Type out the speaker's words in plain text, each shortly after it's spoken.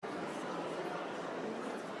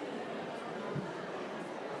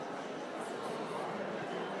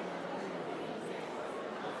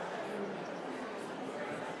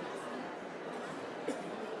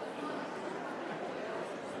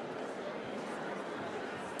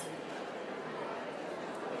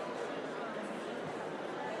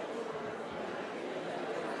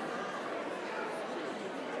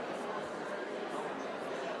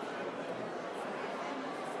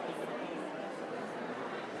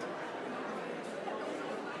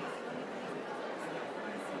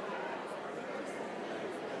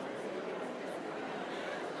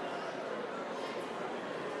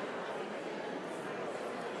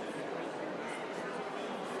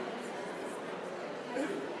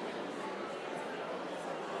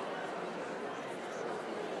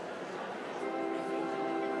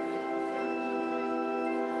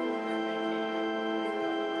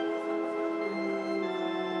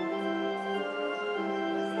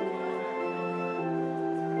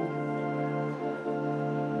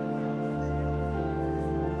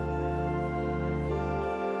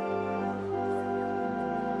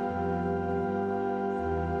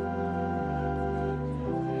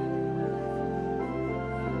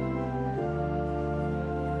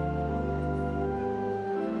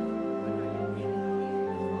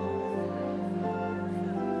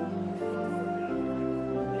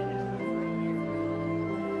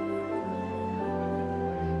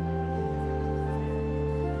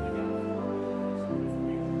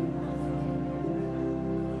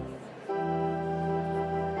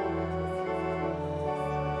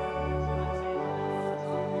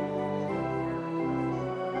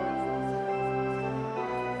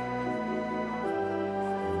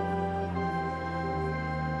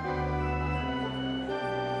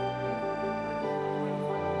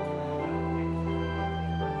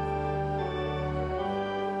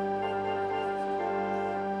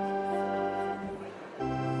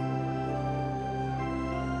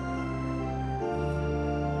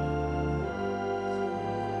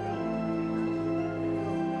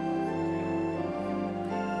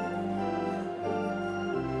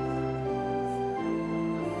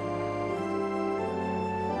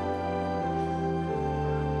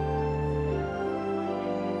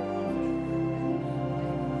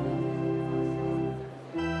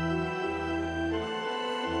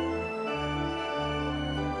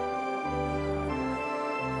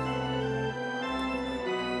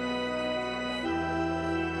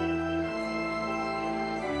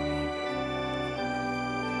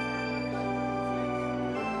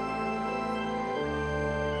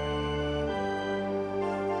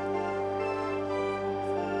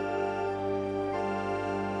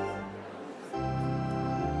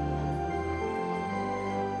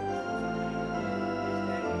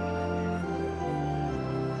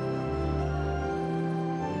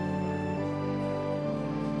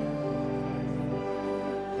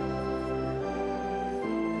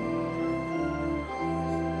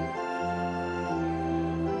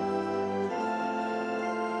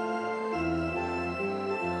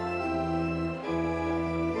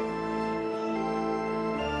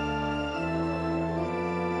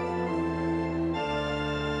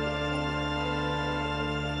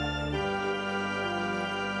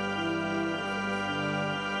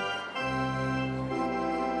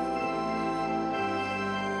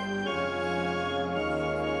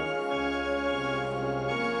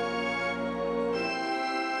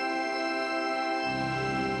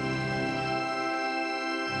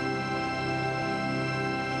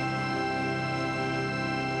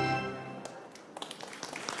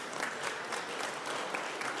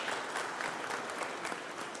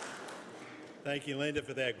Thank you, Linda,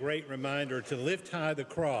 for that great reminder to lift high the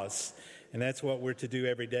cross. And that's what we're to do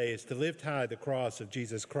every day, is to lift high the cross of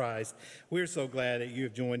Jesus Christ. We're so glad that you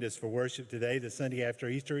have joined us for worship today, the Sunday after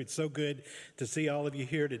Easter. It's so good to see all of you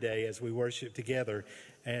here today as we worship together.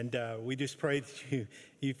 And we just pray that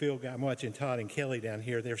you feel, I'm watching Todd and Kelly down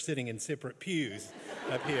here. They're sitting in separate pews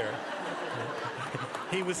up here.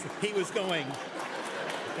 He was going.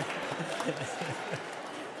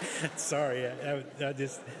 Sorry,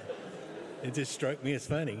 it just struck me as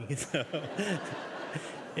funny. So,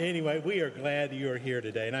 anyway, we are glad you are here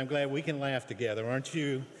today, and I'm glad we can laugh together, aren't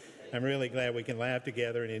you? I'm really glad we can laugh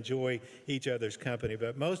together and enjoy each other's company.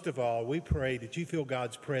 But most of all, we pray that you feel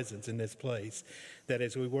God's presence in this place, that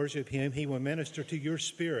as we worship Him, He will minister to your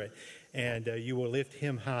spirit, and you will lift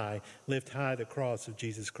Him high, lift high the cross of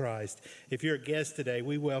Jesus Christ. If you're a guest today,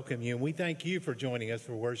 we welcome you, and we thank you for joining us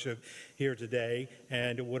for worship here today.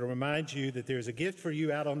 And I want to remind you that there's a gift for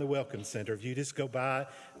you out on the Welcome Center. If you just go by,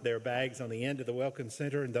 there are bags on the end of the Welcome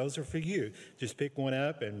Center, and those are for you. Just pick one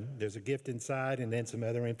up, and there's a gift inside, and then some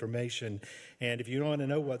other information. And if you don't want to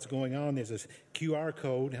know what's going on, there's a QR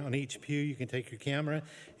code on each pew. You can take your camera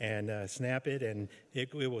and snap it, and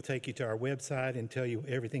it will take you to our website and tell you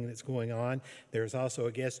everything that's going on. There's also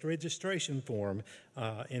a guest registration form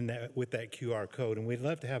with that QR code, and we'd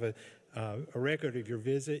love to have a record of your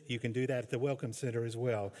visit. You can do that at the Welcome Center as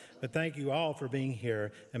well. But thank you all for being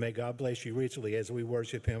here, and may God bless you richly as we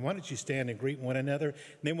worship Him. Why don't you stand and greet one another,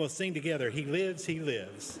 and then we'll sing together, He lives, He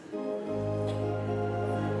lives.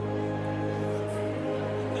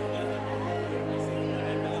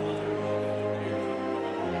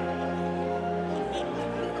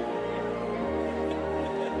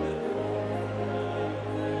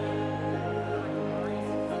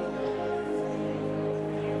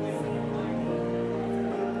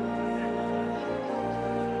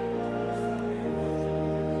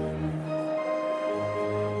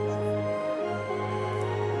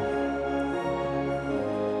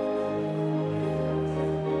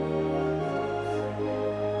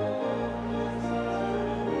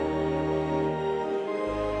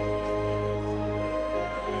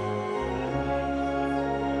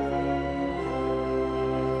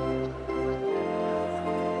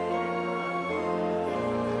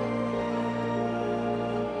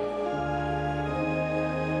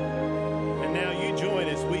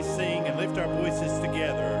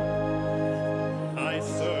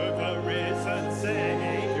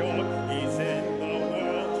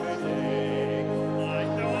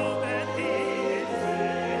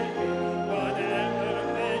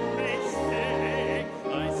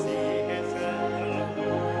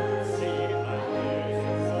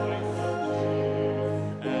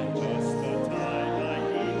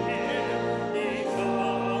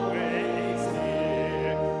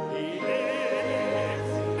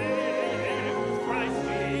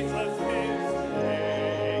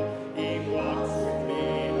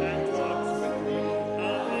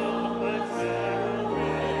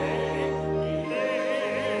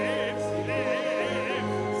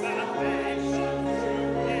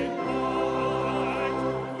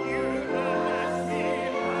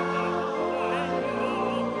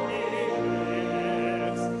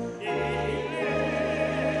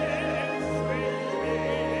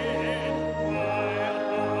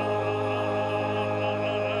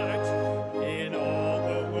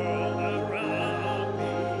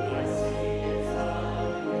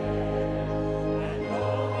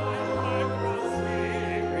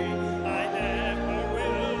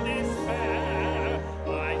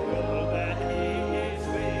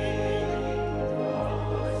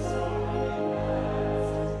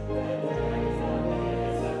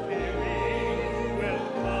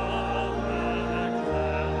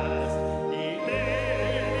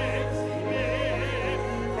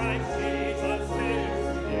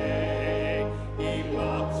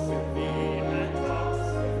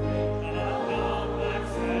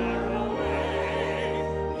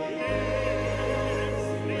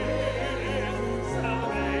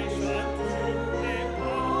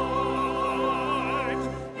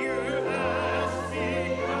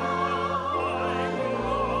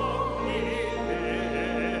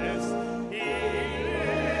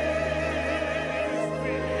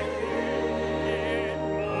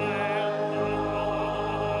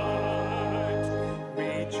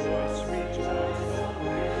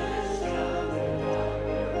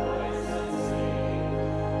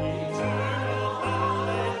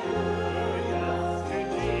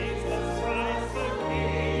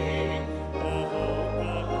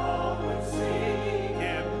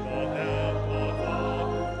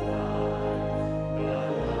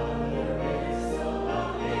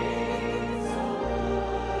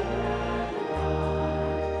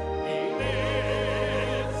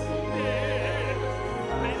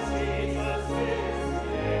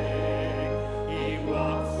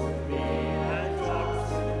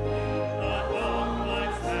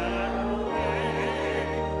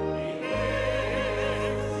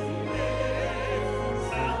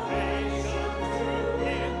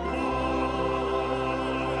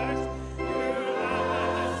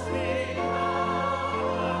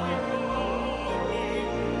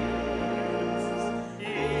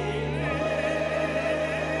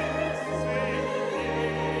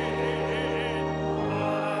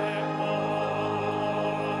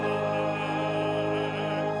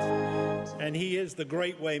 And he is the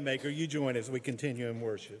great way maker. You join as we continue in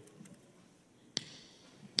worship.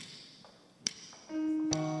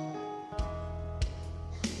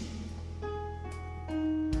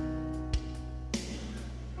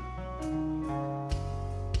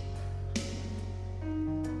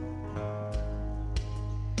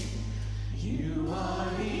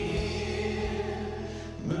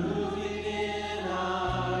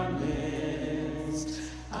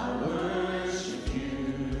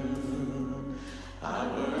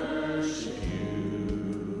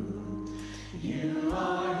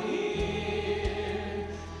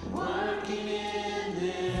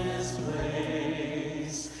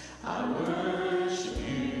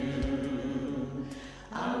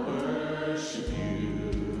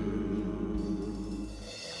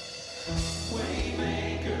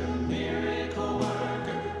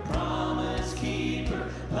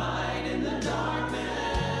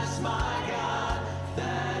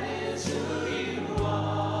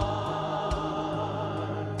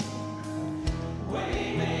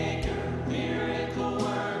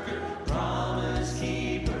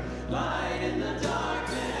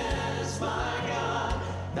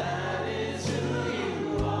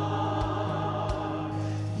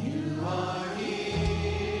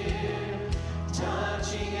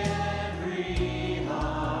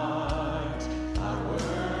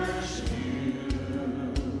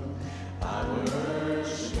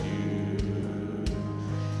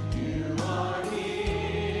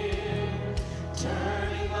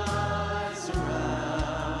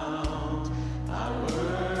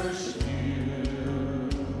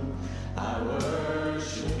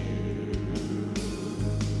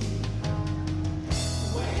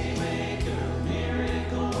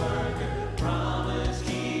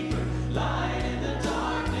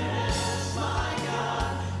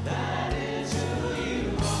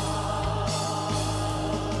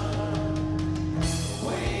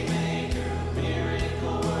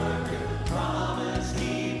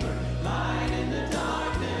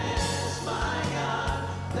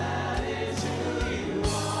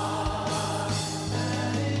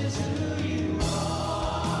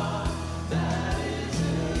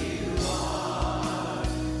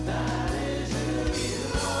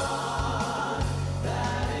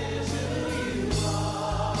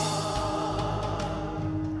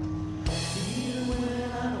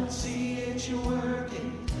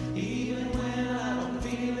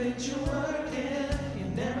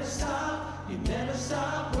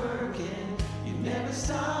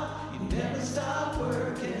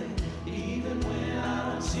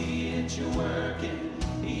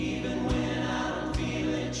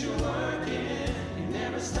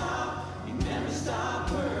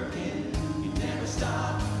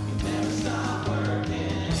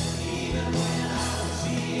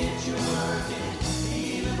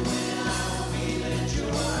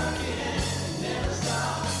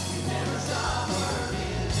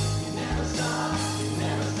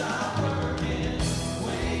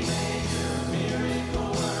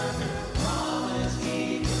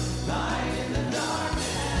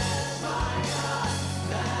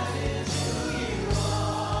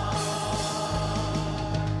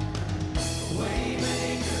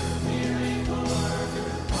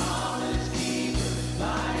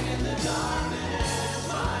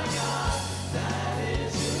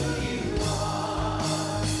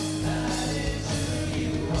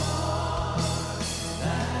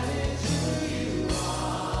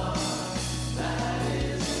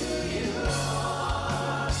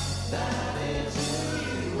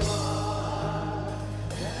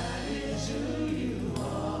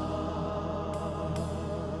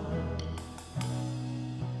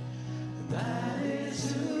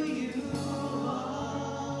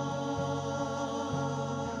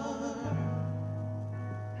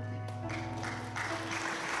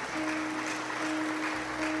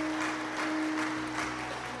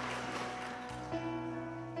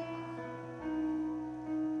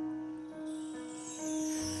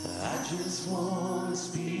 Just want to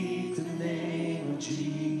speak the name of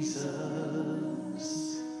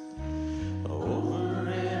Jesus over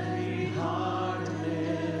every heart and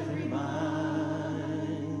every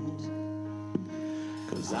mind,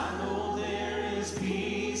 'cause I know there is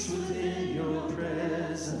peace within your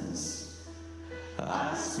presence.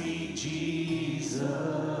 I speak Jesus.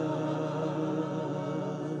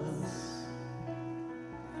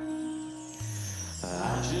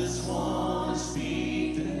 I just want to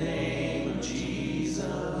speak the name of Jesus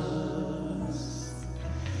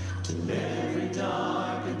till every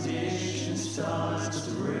dark addiction starts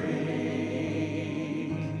to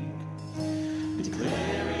break,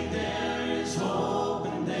 declaring there is hope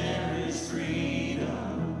and there is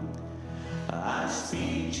freedom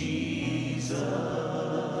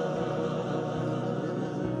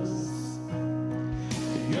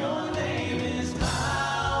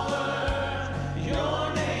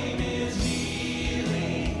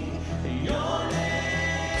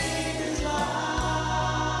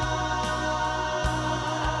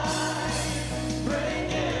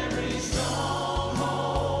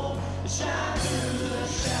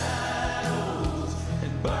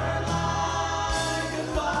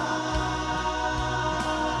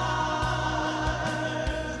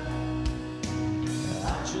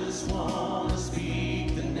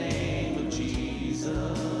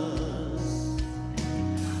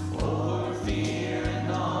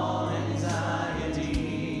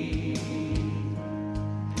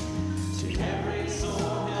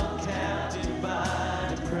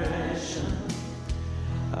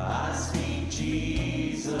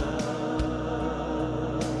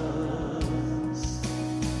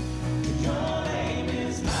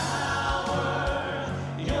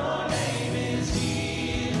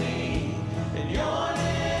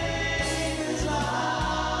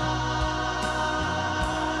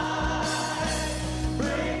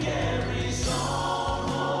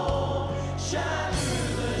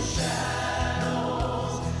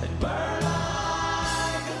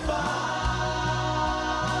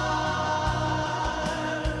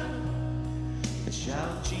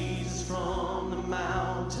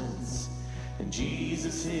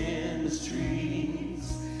Jesus in the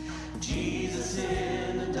streets, Jesus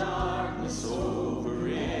in the darkness over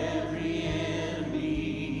every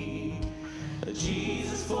enemy,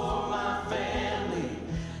 Jesus for my family,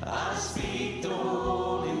 I speak the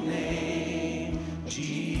holy name,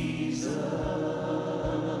 Jesus.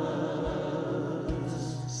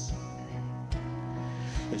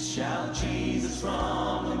 Shout Jesus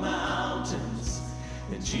from the mountains,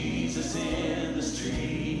 Jesus in the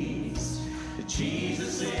streets,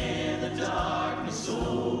 Jesus in the darkness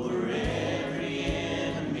over every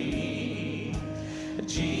enemy,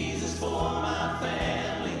 Jesus for my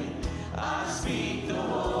family, I speak the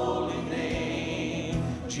holy name,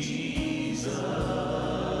 Jesus.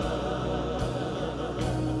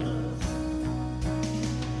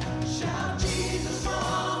 Shout Jesus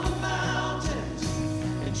from the mountains,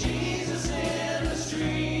 Jesus in the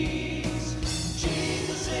streets,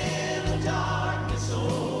 Jesus in the darkness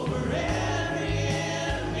over every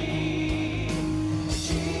enemy,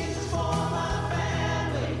 Jesus for my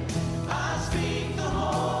family, I speak the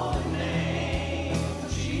holy name,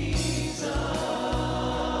 Jesus.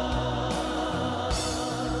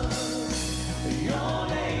 Your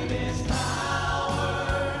name is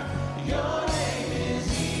power, your name is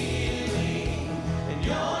healing, and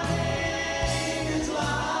your name is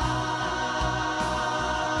light.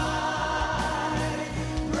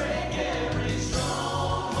 Break every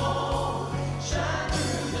stronghold, shine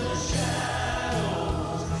through the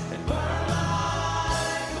shadows, and burn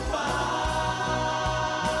like a fire.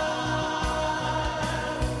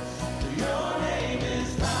 Your name is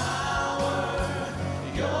power,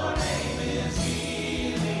 your name is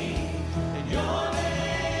healing, and your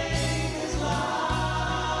name is light.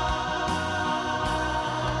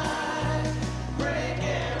 Break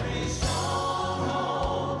every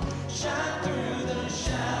stronghold, shine through the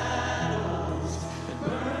shadows, and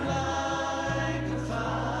burn like a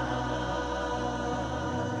fire.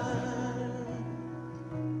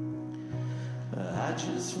 I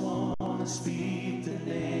just want to speak the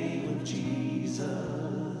name of Jesus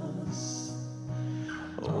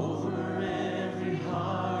over every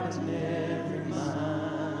heart and every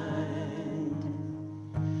mind.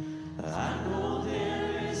 I know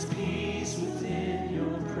there is peace within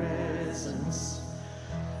your presence.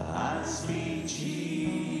 I speak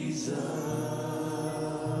Jesus.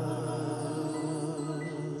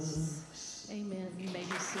 Amen. You may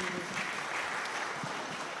be seated.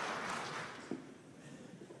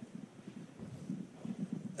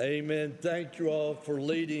 Amen. Thank you all for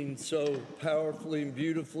leading so powerfully and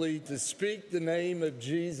beautifully to speak the name of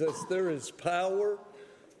Jesus. There is power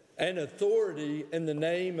and authority in the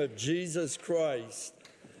name of Jesus Christ.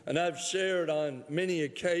 And I've shared on many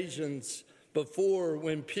occasions before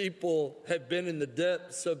when people have been in the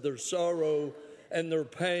depths of their sorrow and their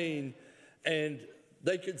pain, and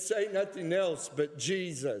they could say nothing else but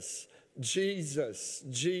Jesus, Jesus,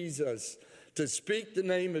 Jesus. To speak the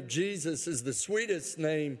name of Jesus is the sweetest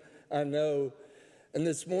name I know. And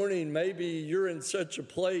this morning, maybe you're in such a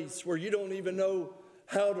place where you don't even know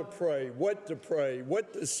how to pray, what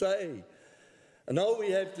to say. And all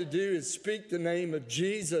we have to do is speak the name of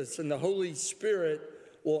Jesus, and the Holy Spirit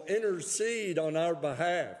will intercede on our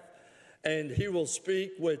behalf. And he will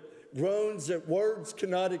speak with groans that words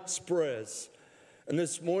cannot express. And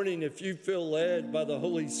this morning, if you feel led by the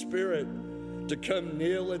Holy Spirit to come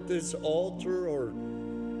kneel at this altar, or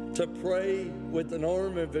to pray with an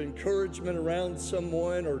arm of encouragement around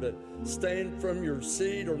someone, or to stand from your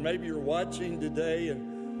seat, or maybe you're watching today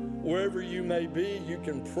and wherever you may be, you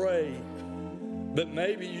can pray. But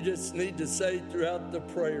maybe you just need to say throughout the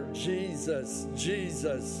prayer, Jesus,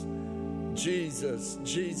 Jesus, Jesus,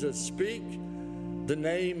 Jesus. Speak the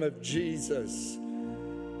name of Jesus.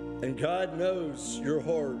 And God knows your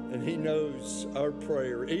heart, and he knows our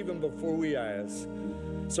prayer even before we ask.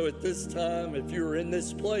 So at this time, if you're in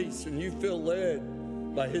this place and you feel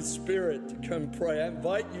led by his Spirit to come pray, I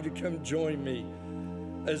invite you to come join me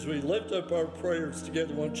as we lift up our prayers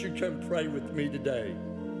together. Won't you come pray with me today?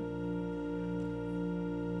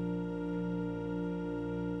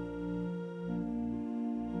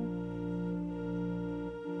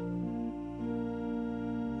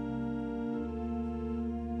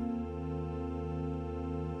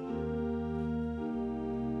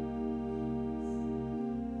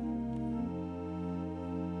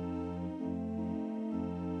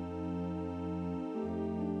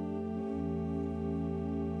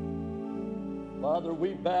 Father,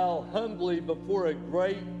 we bow humbly before a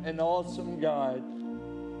great and awesome God.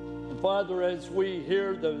 And Father, as we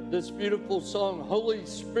hear this beautiful song, Holy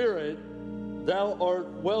Spirit, thou art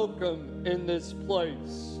welcome in this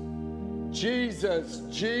place. Jesus,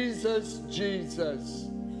 Jesus, Jesus.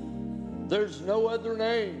 There's no other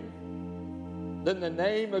name than the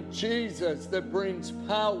name of Jesus that brings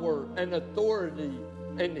power and authority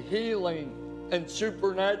and healing and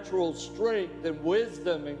supernatural strength and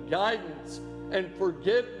wisdom and guidance and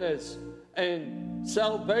forgiveness and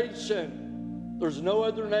salvation. There's no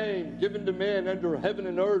other name given to men under heaven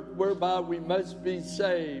and earth whereby we must be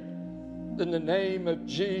saved than the name of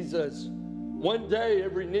Jesus. One day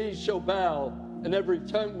every knee shall bow and every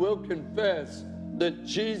tongue will confess that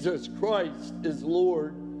Jesus Christ is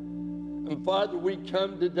Lord. And Father, we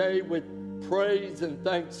come today with praise and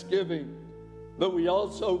thanksgiving, but we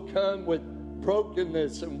also come with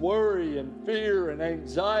brokenness and worry and fear and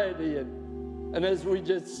anxiety and as we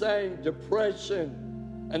just sang,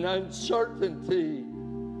 depression and uncertainty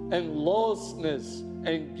and lostness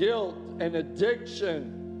and guilt and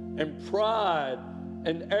addiction and pride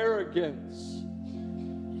and arrogance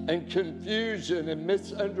and confusion and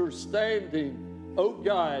misunderstanding. Oh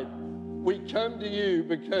God, we come to you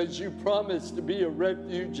because you promised to be a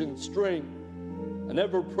refuge and strength, an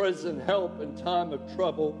ever-present help in time of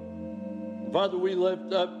trouble. Father, we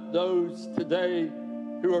lift up those today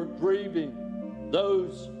who are grieving,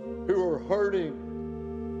 those who are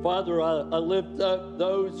hurting. Father, I lift up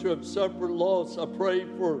those who have suffered loss. I pray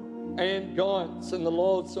for Ann Gauntz and the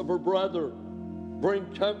loss of her brother. Bring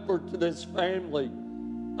comfort to this family.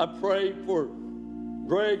 I pray for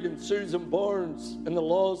Greg and Susan Barnes and the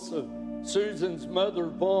loss of Susan's mother,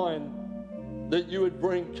 Vaughn, that you would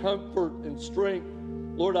bring comfort and strength.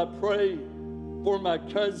 Lord, I pray for my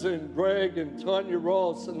cousin Greg and Tanya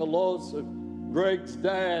Ross and the loss of Greg's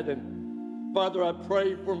dad. And Father, I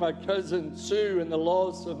pray for my cousin Sue and the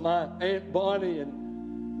loss of my Aunt Bonnie.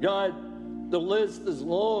 And God, the list is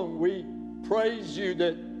long. We praise you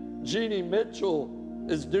that Jeannie Mitchell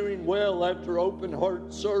is doing well after open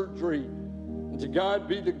heart surgery. And to God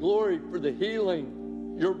be the glory for the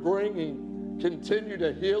healing you're bringing. Continue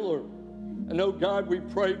to heal her. And oh God, we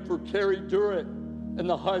pray for Carrie Durrett in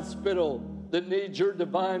the hospital that needs your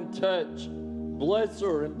divine touch. Bless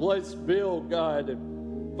her and bless Bill, God.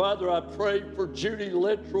 And Father, I pray for Judy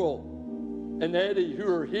Littrell and Eddie who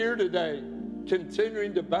are here today,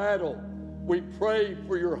 continuing to battle. We pray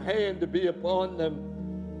for your hand to be upon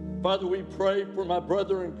them. Father, we pray for my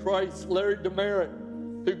brother in Christ, Larry Demerit,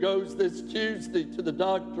 who goes this Tuesday to the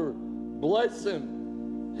doctor. Bless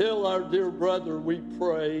him. Heal our dear brother, we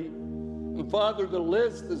pray. And Father, the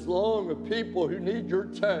list is long of people who need your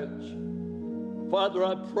touch. Father,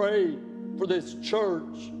 I pray for this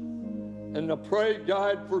church. And I pray,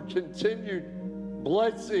 God, for continued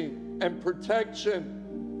blessing and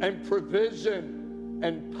protection and provision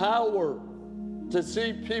and power to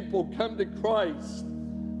see people come to Christ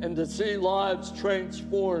and to see lives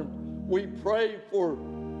transformed. We pray for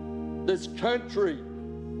this country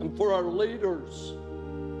and for our leaders.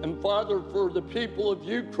 And Father, for the people of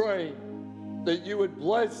Ukraine, that you would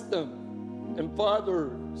bless them. And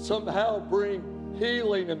Father, somehow bring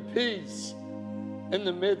healing and peace in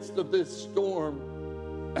the midst of this storm.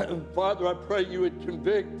 Father, I pray you would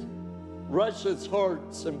convict Russia's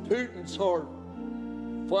hearts and Putin's heart.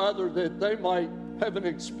 Father, that they might have an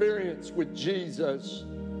experience with Jesus.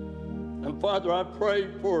 And Father, I pray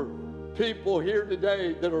for people here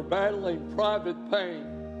today that are battling private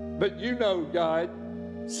pain. But you know, God,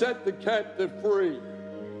 set the captive free.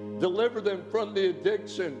 Deliver them from the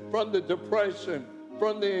addiction, from the depression,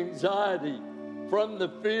 from the anxiety, from the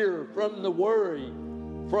fear, from the worry,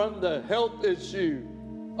 from the health issue.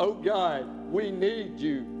 Oh God, we need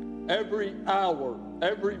you every hour,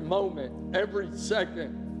 every moment, every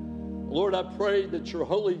second. Lord, I pray that your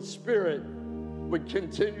Holy Spirit would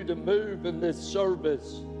continue to move in this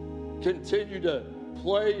service, continue to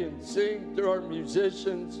play and sing through our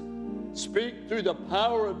musicians, speak through the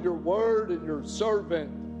power of your word and your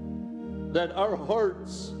servant, that our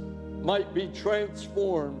hearts might be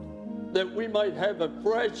transformed, that we might have a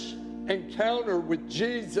fresh encounter with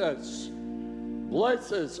Jesus.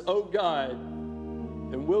 Bless us, oh God,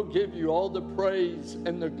 and we'll give you all the praise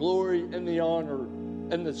and the glory and the honor.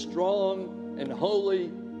 In the strong and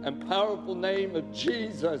holy and powerful name of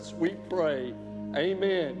Jesus, we pray.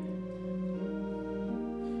 Amen.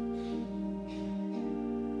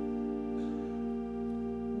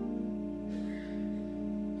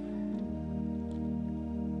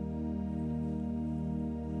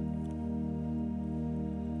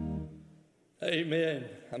 Amen.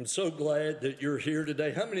 I'm so glad that you're here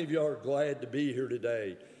today. How many of you are glad to be here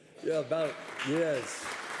today? Yeah, yes.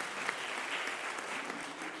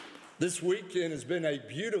 This weekend has been a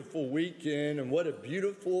beautiful weekend, and what a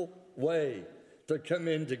beautiful way to come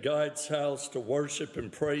into God's house to worship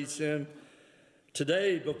and praise Him.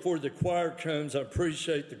 Today, before the choir comes, I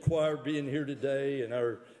appreciate the choir being here today and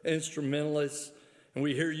our instrumentalists. And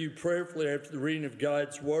we hear you prayerfully after the reading of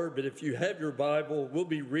God's Word. But if you have your Bible, we'll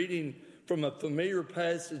be reading from a familiar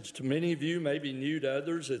passage to many of you, maybe new to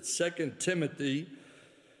others. It's 2 Timothy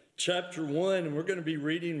chapter 1, and we're going to be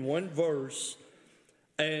reading one verse.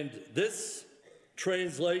 And this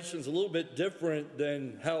translation is a little bit different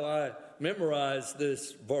than how I memorized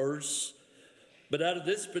this verse. But out of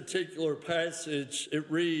this particular passage,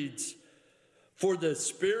 it reads, "For the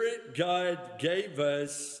Spirit God gave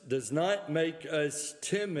us does not make us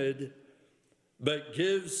timid, but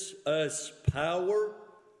gives us power,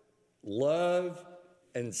 love,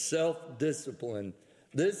 and self-discipline."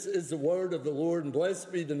 This is the word of the Lord, and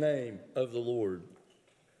blessed be the name of the Lord.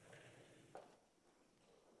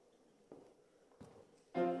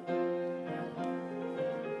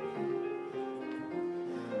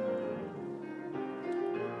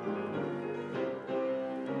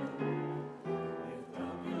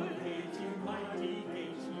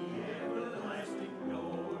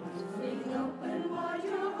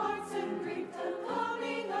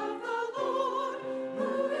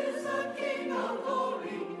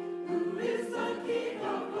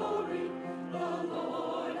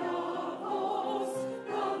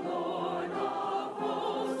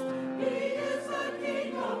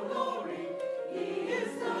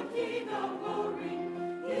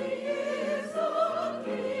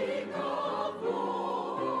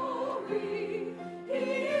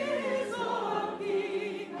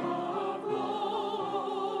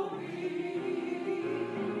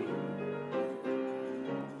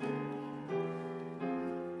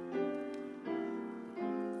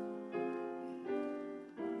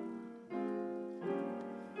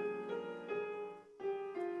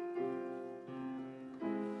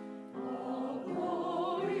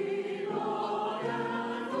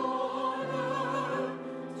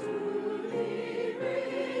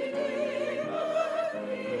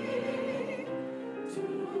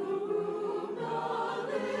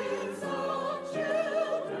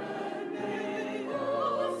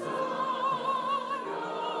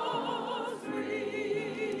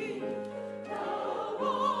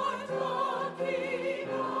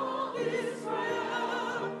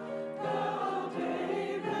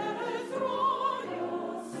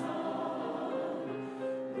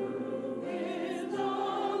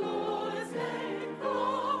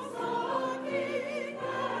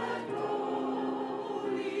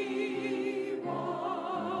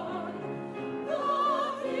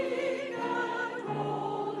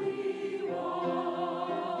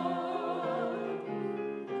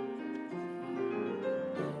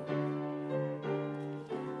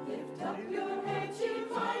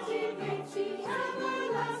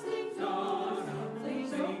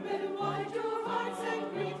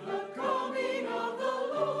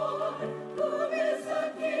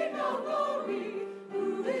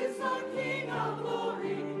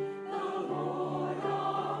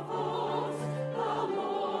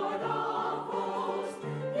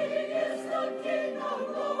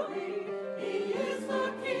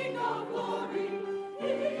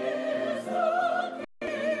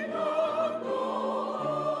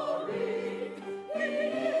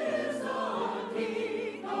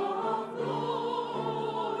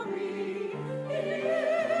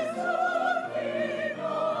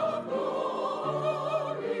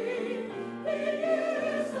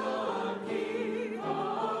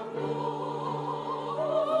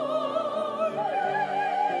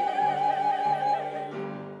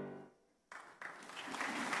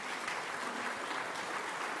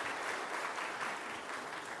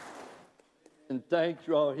 And thank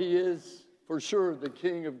you all. He is for sure the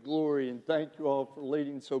King of glory. And thank you all for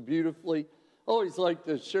leading so beautifully. I always like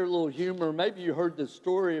to share a little humor. Maybe you heard the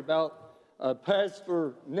story about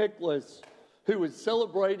Pastor Nicholas, who was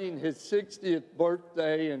celebrating his 60th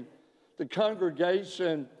birthday. And the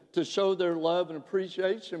congregation, to show their love and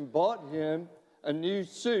appreciation, bought him a new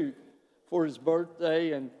suit for his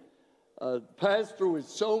birthday. And Pastor was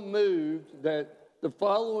so moved that the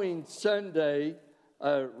following Sunday,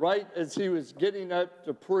 right as he was getting up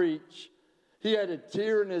to preach, he had a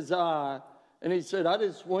tear in his eye, and he said, "I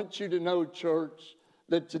just want you to know, church,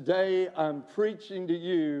 that today I'm preaching to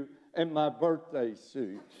you in my birthday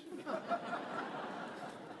suit."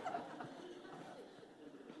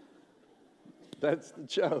 That's the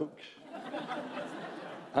joke.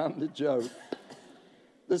 I'm the joke.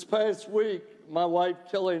 This past week, my wife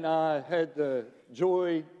Kelly and I had the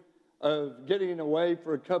joy of getting away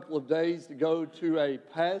for a couple of days to go to a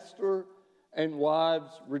pastor and wives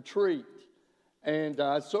retreat. And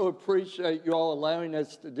I so appreciate you all allowing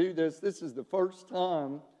us to do this. This is the first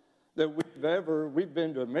time that we've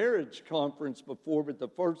been to a marriage conference before, but the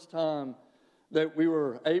first time that we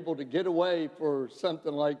were able to get away for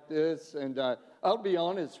something like this. And I'll be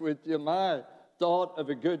honest with you, my thought of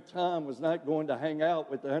a good time was not going to hang out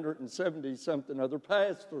with 170-something other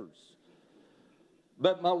pastors.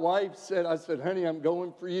 But my wife said, I said, honey, I'm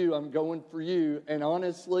going for you. I'm going for you. And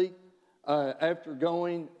honestly, after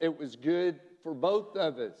going, it was good for both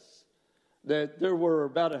of us that there were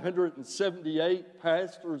about 178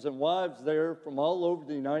 pastors and wives there from all over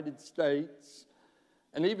the United States,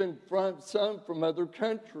 and even some from other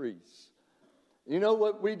countries. You know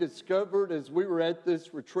what we discovered as we were at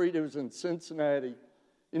this retreat? It was in Cincinnati.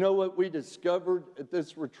 You know what we discovered at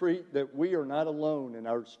this retreat? That we are not alone in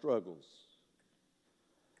our struggles.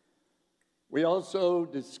 We also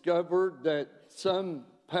discovered that some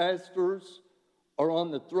pastors are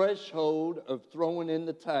on the threshold of throwing in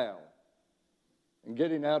the towel and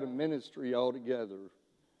getting out of ministry altogether.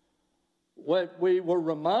 What we were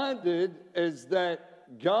reminded is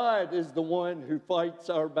that God is the one who fights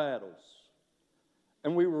our battles.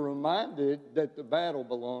 And we were reminded that the battle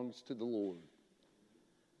belongs to the Lord.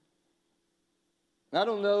 I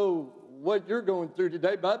don't know what you're going through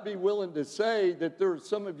today, but I'd be willing to say that there are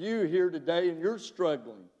some of you here today and you're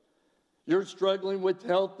struggling. You're struggling with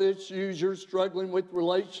health issues. You're struggling with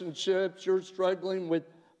relationships. You're struggling with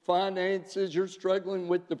finances. You're struggling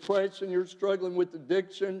with depression. You're struggling with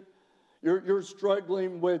addiction. You're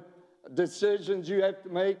struggling with decisions you have to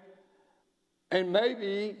make. And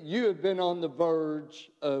maybe you have been on the verge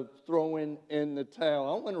of throwing in the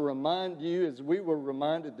towel. I want to remind you, as we were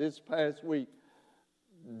reminded this past week,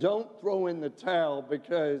 don't throw in the towel,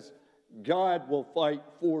 because God will fight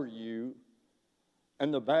for you,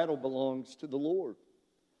 and the battle belongs to the Lord.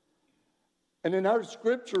 And in our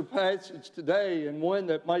scripture passage today, and one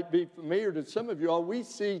that might be familiar to some of you all, we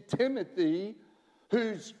see Timothy,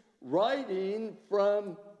 who's writing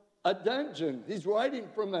from a dungeon. He's writing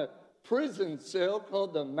from a prison cell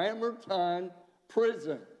called the Mamertine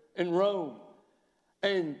prison in Rome.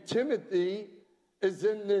 And Timothy is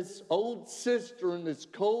in this old cistern, this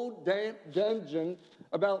cold, damp dungeon,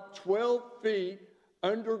 about 12 feet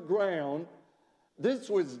underground. This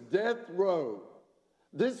was death row.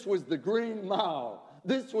 This was the Green Mile.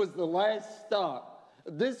 This was the last stop.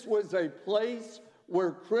 This was a place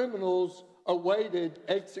where criminals awaited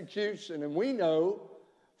execution. And we know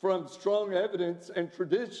from strong evidence and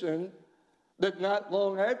tradition that not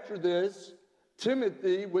long after this,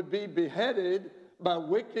 Timothy would be beheaded by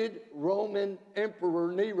wicked Roman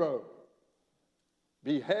Emperor Nero.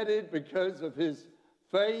 Beheaded because of his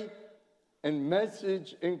faith and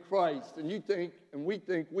message in Christ. And you think, and we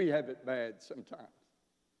think we have it bad sometimes.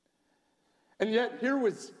 And yet here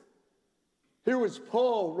was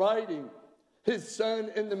Paul writing his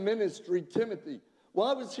son in the ministry, Timothy.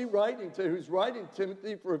 Why was he writing to? He was writing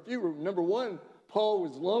Timothy for a few reasons. Number one, Paul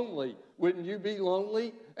was lonely. Wouldn't you be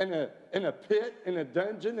lonely in a pit, in a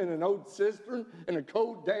dungeon, in an old cistern, in a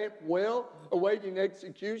cold, damp well, awaiting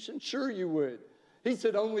execution? Sure you would. He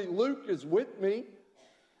said, only Luke is with me.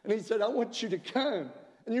 And he said, I want you to come.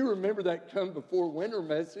 And you remember that come before winter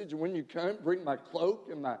message. And when you come, bring my cloak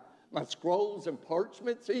and my scrolls and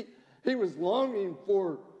parchments. He was longing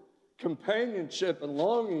for companionship and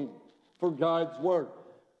longing for God's word.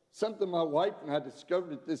 Something my wife and I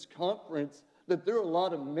discovered at this conference, that there are a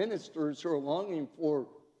lot of ministers who are longing for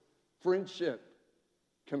friendship,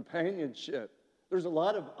 companionship. There's a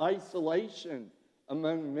lot of isolation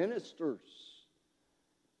among ministers.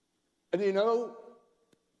 And you know,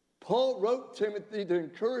 Paul wrote Timothy to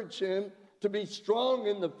encourage him to be strong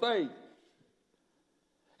in the faith.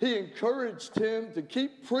 He encouraged him to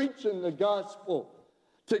keep preaching the gospel,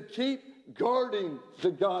 to keep guarding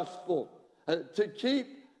the gospel, to keep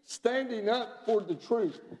standing up for the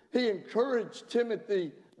truth. He encouraged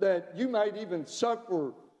Timothy that you might even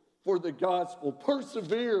suffer for the gospel,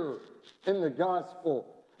 persevere in the gospel.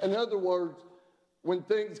 In other words, when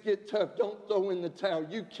things get tough, don't throw in the towel.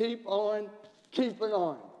 You keep on keeping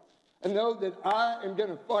on. And know that I am going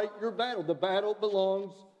to fight your battle. The battle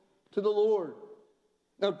belongs to the Lord.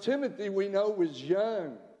 Now, Timothy, we know, was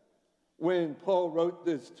young when Paul wrote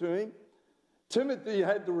this to him. Timothy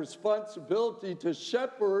had the responsibility to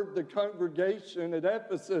shepherd the congregation at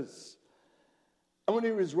Ephesus. And when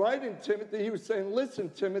he was writing Timothy, he was saying, listen,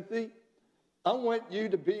 Timothy, I want you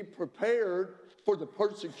to be prepared for the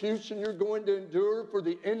persecution you're going to endure, for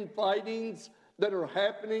the infightings that are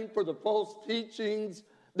happening, for the false teachings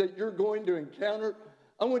that you're going to encounter.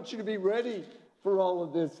 I want you to be ready for all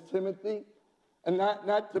of this, Timothy, and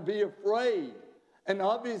not to be afraid. And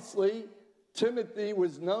obviously, Timothy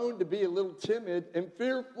was known to be a little timid and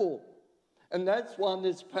fearful. And that's why in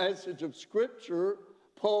this passage of Scripture,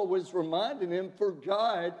 Paul was reminding him, for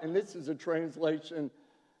God, and this is a translation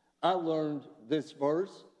I learned this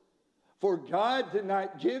verse, for God did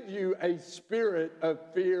not give you a spirit of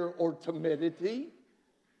fear or timidity.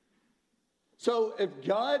 So if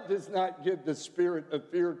God does not give the spirit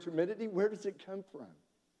of fear or timidity, where does it come from?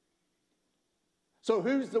 So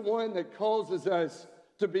who's the one that causes us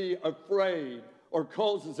to be afraid or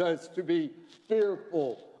causes us to be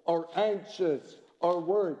fearful or anxious or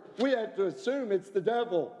worried? We have to assume it's the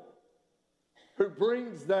devil who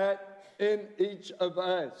brings that in each of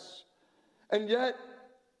us. And yet,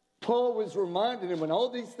 Paul was reminding him, when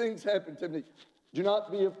all these things happen to me, do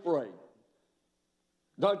not be afraid.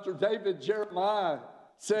 Dr. David Jeremiah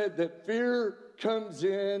said that fear comes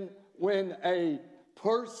in when a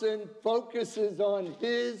person focuses on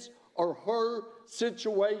his or her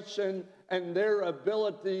situation and their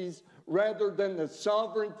abilities rather than the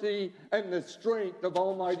sovereignty and the strength of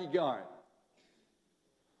Almighty God.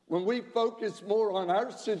 When we focus more on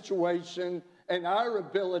our situation and our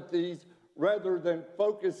abilities rather than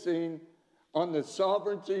focusing on the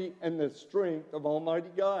sovereignty and the strength of Almighty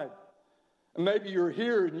God. And maybe you're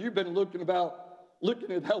here and you've been looking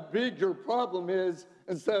at how big your problem is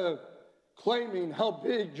instead of claiming how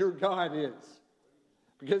big your God is.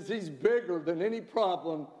 Because he's bigger than any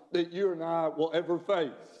problem that you and I will ever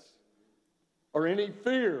face, or any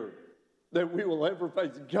fear that we will ever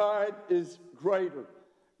face. God is greater.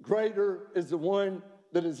 Greater is the one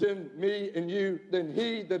that is in me and you than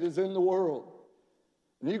he that is in the world.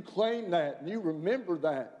 And you claim that and you remember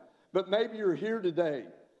that. But maybe you're here today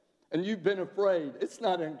and you've been afraid. It's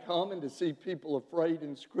not uncommon to see people afraid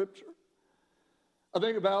in Scripture. I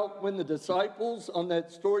think about when the disciples, on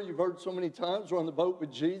that story you've heard so many times, were on the boat with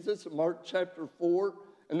Jesus in Mark chapter 4,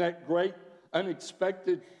 and that great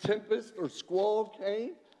unexpected tempest or squall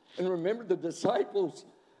came. And remember, the disciples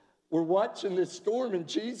were watching this storm, and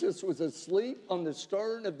Jesus was asleep on the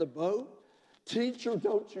stern of the boat. Teacher,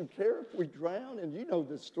 don't you care if we drown? And you know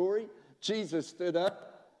the story. Jesus stood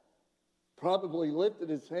up, probably lifted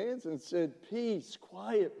his hands and said, peace,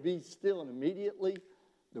 quiet, be still. And immediately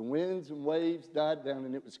the winds and waves died down,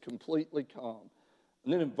 and it was completely calm.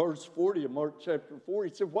 And then in verse 40 of Mark chapter 4,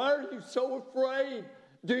 he said, why are you so afraid?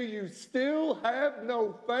 Do you still have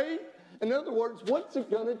no faith? In other words, what's it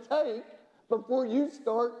going to take before you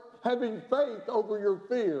start having faith over your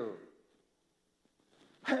fear?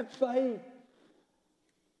 Have faith.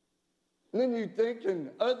 And then you think in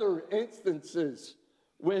other instances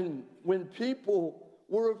when people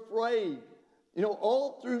were afraid, you know,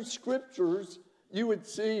 all through Scriptures, you would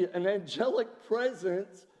see an angelic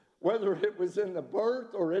presence, whether it was in the birth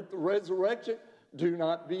or at the resurrection. Do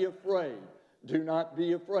not be afraid. Do not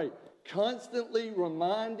be afraid. Constantly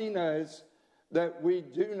reminding us that we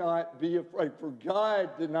do not be afraid. For God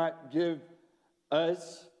did not give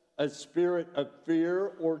us a spirit of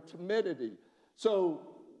fear or timidity. So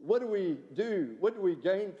what do we do? What do we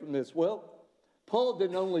gain from this? Well, Paul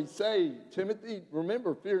didn't only say, Timothy,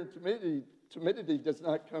 remember, fear and timidity does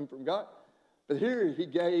not come from God. But here he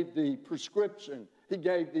gave the prescription. He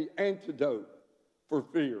gave the antidote for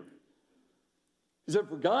fear. He said,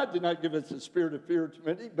 for God did not give us a spirit of fear or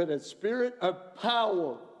timidity, but a spirit of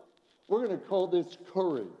power. We're going to call this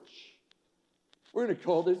courage. We're going to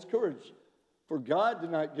call this courage. For God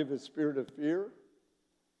did not give a spirit of fear,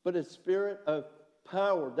 but a spirit of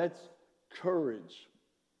power. That's courage.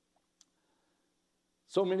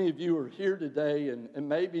 So many of you are here today, and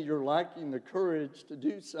maybe you're lacking the courage to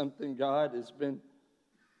do something God has been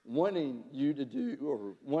wanting you to do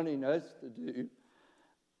or wanting us to do.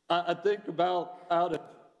 I think about out of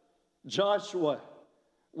Joshua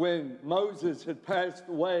when Moses had passed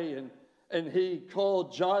away and he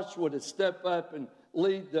called Joshua to step up and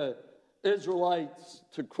lead the Israelites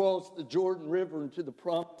to cross the Jordan River into the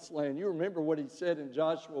Promised Land. You remember what he said in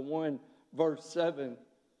Joshua 1 verse 7.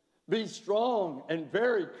 Be strong and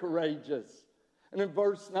very courageous. And in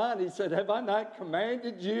verse 9 he said, have I not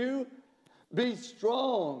commanded you? Be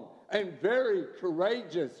strong and very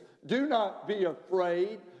courageous. Do not be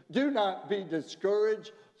afraid. Do not be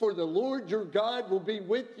discouraged, for the Lord your God will be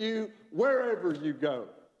with you wherever you go.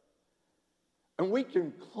 And we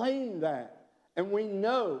can claim that, and we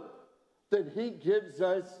know that he gives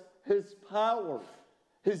us his power,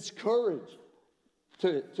 his courage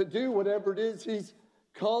to do whatever it is he's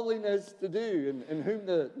calling us to do. And whom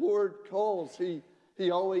the Lord calls,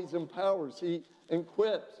 he always empowers, he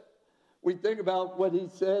equips. We think about what he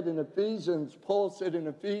said in Ephesians. Paul said in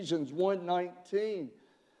Ephesians 1:19,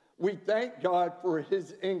 we thank God for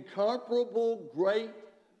his incomparable great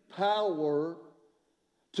power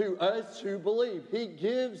to us who believe. He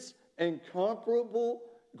gives incomparable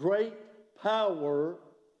great power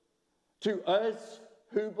to us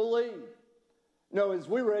who believe. No, as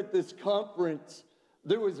we were at this conference,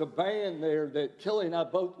 there was a band there that Kelly and I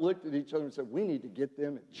both looked at each other and said, we need to get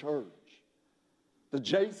them at church. The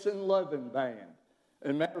Jason Lovin Band.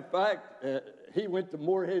 And matter of fact, he went to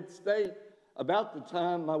Morehead State about the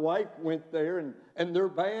time my wife went there, and their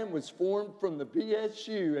band was formed from the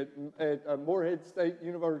BSU at Morehead State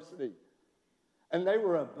University. And they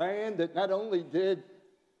were a band that not only did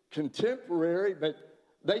contemporary, but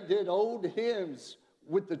they did old hymns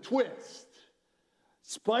with the twist,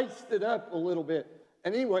 spiced it up a little bit.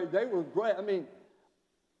 And anyway, they were great. I mean,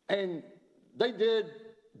 and they did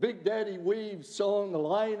Big Daddy Weave's song, The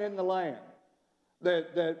Lion and the Lamb,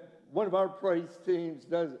 that one of our praise teams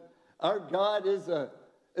does. Our God is a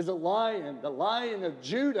lion, the Lion of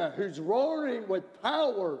Judah, who's roaring with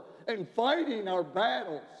power and fighting our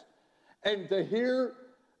battles. And to hear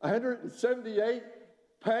 178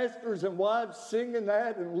 pastors and wives singing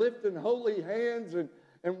that and lifting holy hands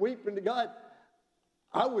and weeping to God,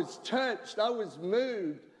 I was touched, I was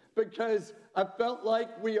moved, because I felt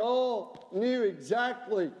like we all knew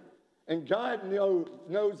exactly, and God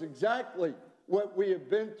knows exactly what we have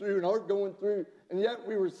been through and are going through, and yet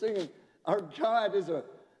we were singing, our God is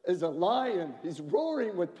a lion. He's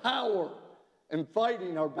roaring with power and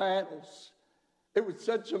fighting our battles. It was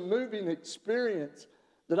such a moving experience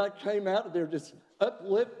that I came out of there just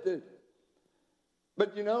uplifted.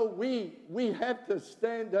 But you know, we have to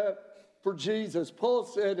stand up for Jesus. Paul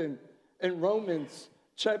said in Romans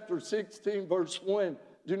chapter 16, verse 1,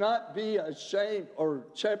 do not be ashamed, or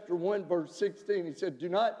chapter 1, verse 16, he said, do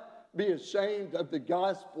not be ashamed of the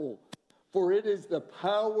gospel, for it is the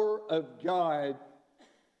power of God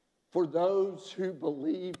for those who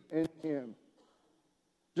believe in him.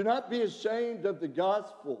 Do not be ashamed of the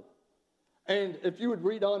gospel. And if you would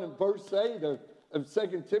read on in verse 8 of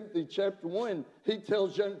 2 Timothy chapter 1, he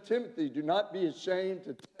tells young Timothy, do not be ashamed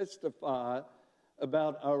to testify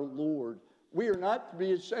about our Lord. We are not to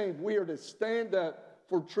be ashamed. We are to stand up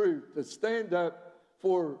for truth, to stand up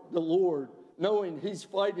for the Lord, knowing he's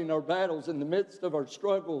fighting our battles in the midst of our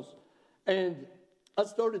struggles. And I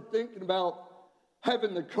started thinking about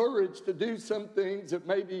having the courage to do some things that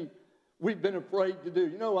maybe we've been afraid to do.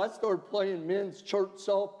 You know, I started playing men's church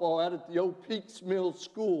softball out at the old Peaks Mill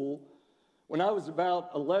School when I was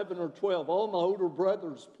about 11 or 12. All my older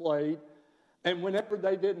brothers played, and whenever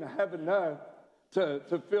they didn't have enough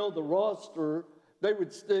to fill the roster, they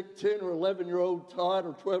would stick 10 or 11-year-old Todd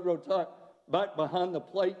or 12-year-old Todd back behind the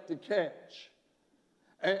plate to catch.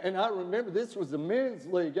 And I remember this was the men's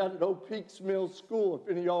league out at Old Peaks Mill School,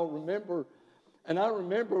 if any of y'all remember. And I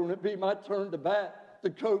remember when it'd be my turn to bat,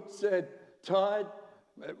 the coach said, Todd,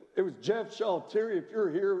 it was Jeff Shaw. Terry, if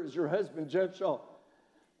you're here, it was your husband, Jeff Shaw.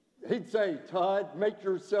 He'd say, Todd, make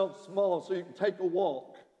yourself small so you can take a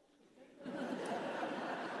walk.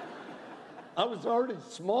 I was already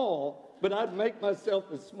small, but I'd make myself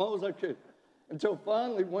as small as I could. Until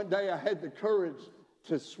finally one day I had the courage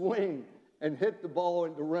to swing and hit the ball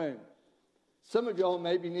in the ring. Some of y'all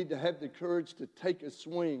maybe need to have the courage to take a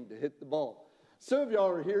swing to hit the ball. Some of y'all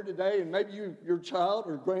are here today, and maybe your child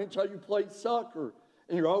or grandchild, you played soccer,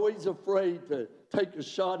 and you're always afraid to take a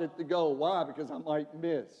shot at the goal. Why? Because I might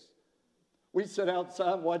miss. We sat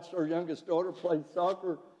outside and watched our youngest daughter play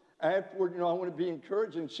soccer. Afterward, I want to be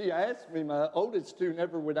encouraging. She asked me, my oldest two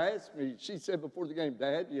never would ask me. She said before the game,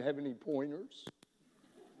 Dad, do you have any pointers?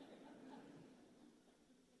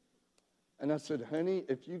 And I said, honey,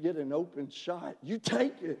 if you get an open shot, you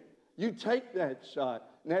take it. You take that shot.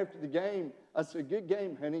 And after the game, I said, good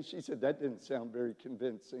game, honey. She said, that didn't sound very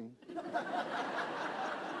convincing.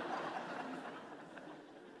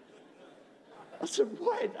 I said,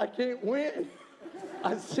 what? I can't win.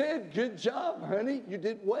 I said, good job, honey. You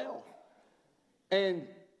did well. And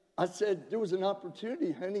I said, there was an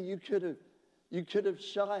opportunity, honey. You could have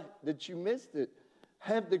shot that you missed it.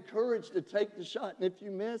 Have the courage to take the shot. And if you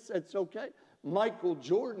miss, that's okay. Michael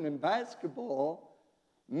Jordan in basketball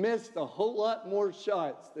missed a whole lot more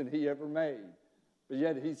shots than he ever made. But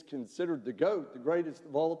yet he's considered the GOAT, the greatest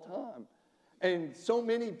of all time. And so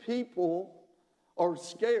many people are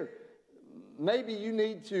scared. Maybe you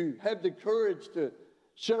need to have the courage to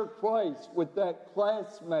share Christ with that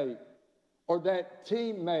classmate or that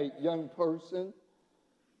teammate, young person.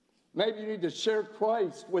 Maybe you need to share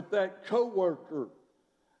Christ with that coworker.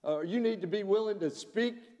 You need to be willing to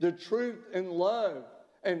speak the truth in love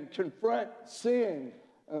and confront sin.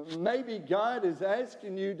 Maybe God is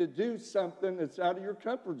asking you to do something that's out of your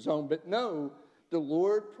comfort zone, but no, the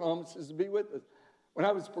Lord promises to be with us. when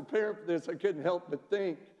I was preparing for this, I couldn't help but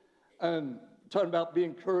think, talking about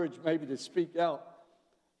being encouraged maybe to speak out.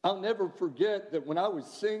 I'll never forget that when I was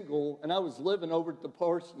single and I was living over at the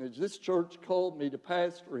parsonage, this church called me to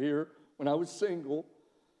pastor here when I was single.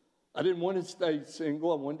 I didn't want to stay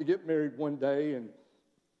single. I wanted to get married one day, and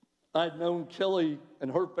I'd known Kelly and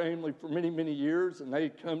her family for many, many years, and they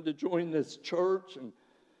had come to join this church, and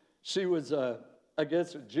she was, I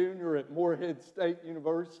guess, a junior at Morehead State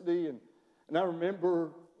University, and I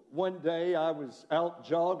remember one day I was out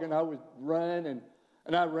jogging. I would run, and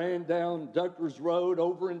I ran down Duckers Road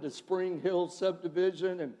over into Spring Hill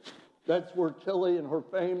subdivision, and that's where Kelly and her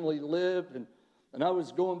family lived, and I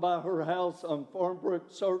was going by her house on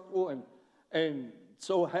Farmbrook Circle, and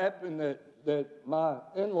so happened that my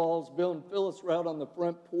in-laws, Bill and Phyllis, were out on the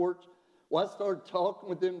front porch. Well, I started talking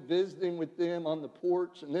with them, visiting with them on the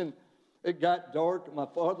porch, and then it got dark, and my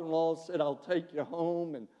father-in-law said, I'll take you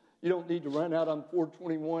home, and you don't need to run out on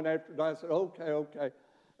 421 after dark. I said, okay.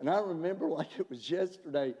 And I remember like it was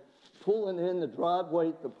yesterday, pulling in the driveway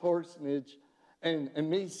at the parsonage, and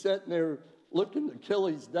me sitting there looking at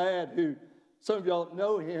Kelly's dad, who some of y'all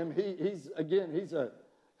know him. He's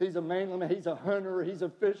a manly man. He's a hunter. He's a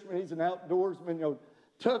fisherman. He's an outdoorsman.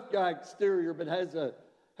 Tough guy exterior, but has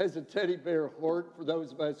a teddy bear heart for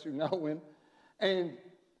those of us who know him. And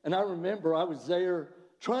I remember I was there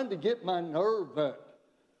trying to get my nerve up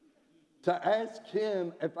to ask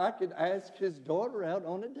him if I could ask his daughter out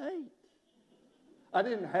on a date. I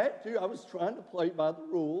didn't have to. I was trying to play by the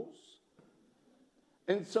rules.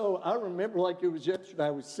 And so I remember like it was yesterday.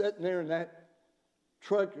 I was sitting there in that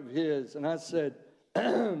truck of his, and I said,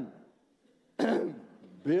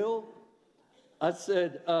 Bill, I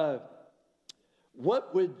said,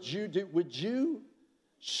 what would you do? Would you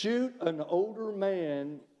shoot an older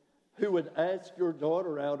man who would ask your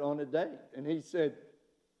daughter out on a date? And he said,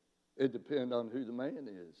 it depends on who the man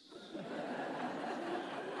is.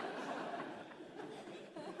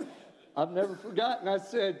 I've never forgotten. I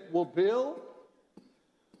said, well, Bill,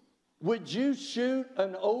 would you shoot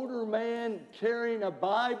an older man carrying a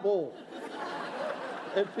Bible?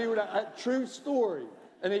 If he would, a true story.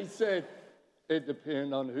 And he said, it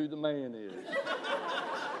depends on who the man is.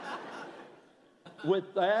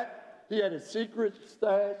 With that, he had a secret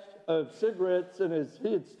stash of cigarettes in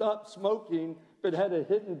he had stopped smoking, but had a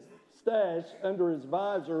hidden stash under his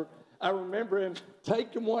visor. I remember him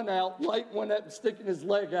taking one out, lighting one up, and sticking his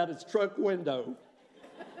leg out his truck window.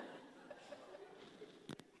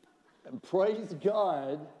 And praise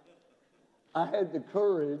God, I had the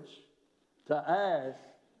courage to ask,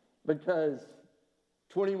 because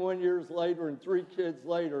 21 years later and 3 kids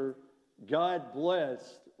later, God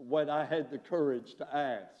blessed what I had the courage to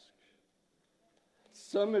ask.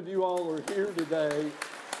 Some of you all are here today.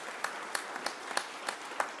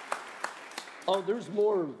 Oh, there's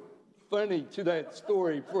more funny to that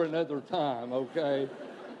story for another time, okay?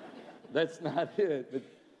 That's not it. But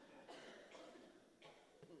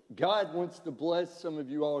God wants to bless some of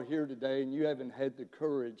you all here today, and you haven't had the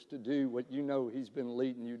courage to do what you know He's been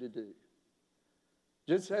leading you to do.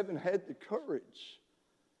 Just haven't had the courage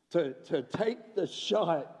to take the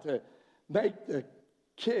shot, to make the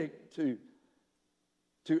kick, to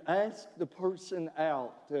ask the person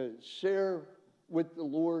out, to share with the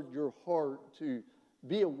Lord your heart, to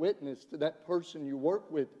be a witness to that person you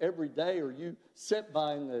work with every day, or you sit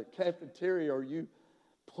by in the cafeteria, or you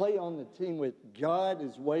play on the team with. God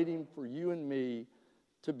is waiting for you and me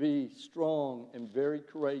to be strong and very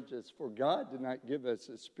courageous. For God did not give us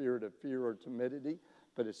a spirit of fear or timidity,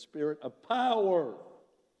 but a spirit of power,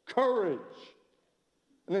 courage.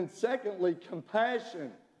 And then secondly,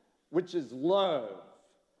 compassion, which is love.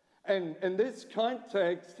 And in this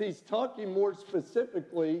context, he's talking more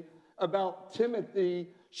specifically about Timothy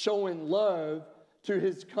showing love to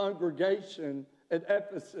his congregation at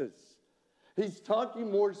Ephesus. He's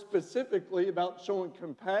talking more specifically about showing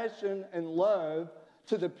compassion and love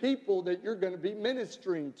to the people that you're going to be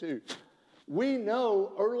ministering to. We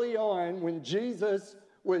know early on when Jesus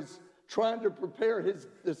was trying to prepare his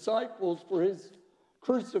disciples for his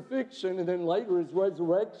crucifixion and then later his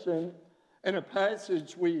resurrection, in a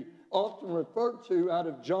passage we often refer to out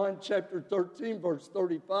of John chapter 13, verse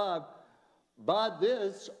 35, by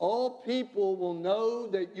this all people will know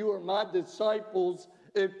that you are my disciples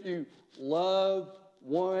if you love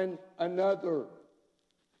one another.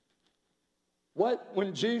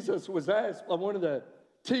 When Jesus was asked by one of the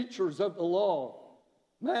teachers of the law,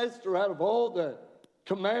 Master, out of all the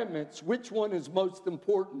commandments, which one is most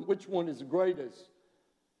important? Which one is the greatest?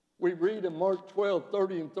 We read in Mark 12,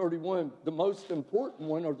 30 and 31, the most important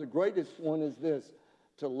one or the greatest one is this: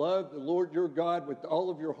 to love the Lord your God with all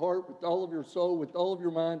of your heart, with all of your soul, with all of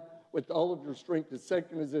your mind, with all of your strength. The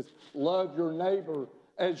second is this: love your neighbor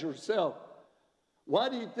as yourself. Why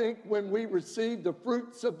do you think when we receive the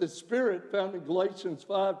fruits of the Spirit found in Galatians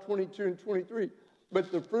 5:22 and 23,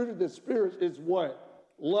 but the fruit of the Spirit is what?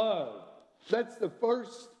 Love. That's the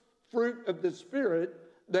first fruit of the Spirit,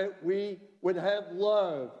 that we would have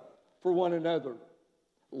love for one another.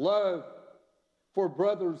 Love for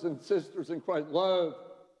brothers and sisters in Christ. Love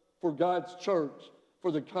for God's church,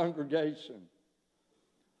 for the congregation.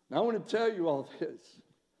 Now I want to tell you all this.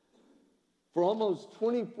 For almost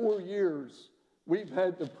 24 years, we've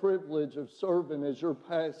had the privilege of serving as your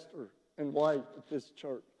pastor and wife at this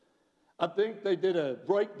church. I think they did a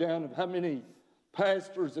breakdown of how many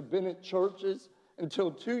pastors have been at churches.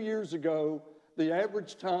 Until 2 years ago, the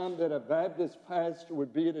average time that a Baptist pastor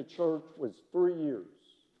would be at a church was 3 years.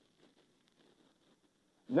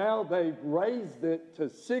 Now they've raised it to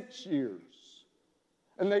 6 years.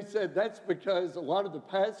 And they said that's because a lot of the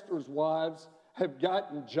pastors' wives have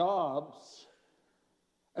gotten jobs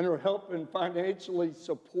and are helping financially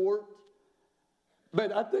support.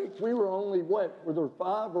 But I think we were only, were there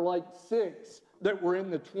 5 or like 6 that were in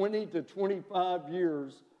the 20 to 25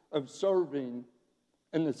 years of serving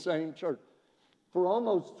in the same church. For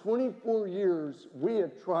almost 24 years, we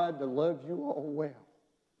have tried to love you all well.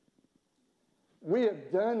 We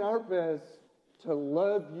have done our best to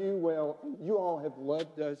love you well, and you all have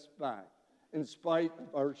loved us back in spite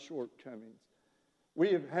of our shortcomings.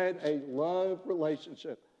 We have had a love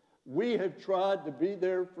relationship. We have tried to be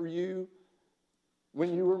there for you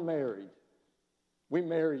when you were married. We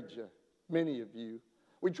married you, many of you.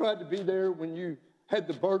 We tried to be there when you had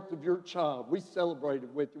the birth of your child. We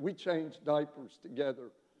celebrated with you. We changed diapers together.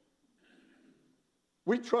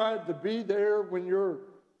 We tried to be there when your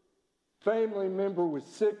family member was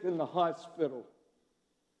sick in the hospital.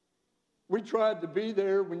 We tried to be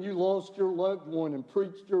there when you lost your loved one and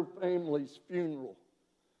preached your family's funeral.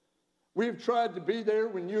 We've tried to be there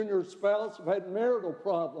when you and your spouse have had marital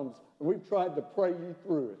problems, and we've tried to pray you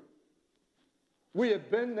through it. We have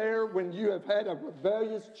been there when you have had a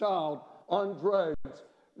rebellious child on drugs.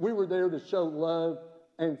 We were there to show love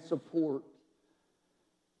and support.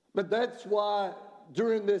 But that's why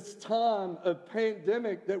during this time of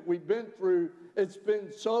pandemic that we've been through, it's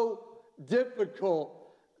been so difficult.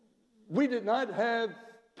 We did not have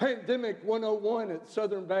Pandemic 101 at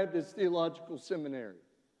Southern Baptist Theological Seminary.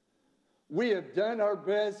 We have done our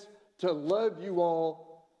best to love you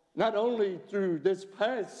all, not only through this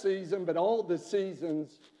past season, but all the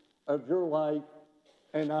seasons of your life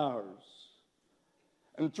and ours.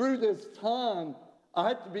 And through this time, I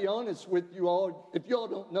have to be honest with you all. If you all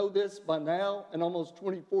don't know this by now, in almost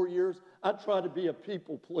 24 years, I try to be a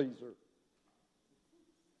people pleaser.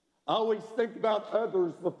 I always think about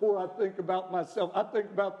others before I think about myself. I think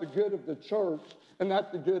about the good of the church and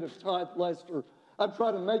not the good of Todd Lester. I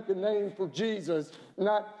try to make a name for Jesus,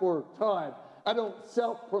 not for Todd. I don't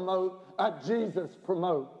self-promote, I Jesus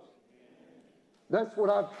promote. That's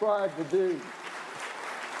what I've tried to do.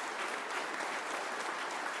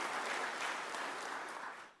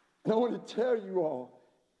 And I want to tell you all,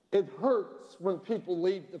 it hurts when people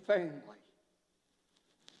leave the family.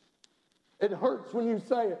 It hurts when you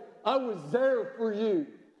say, I was there for you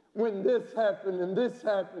when this happened and this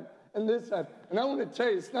happened and this happened. And I want to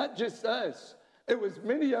tell you, it's not just us. It was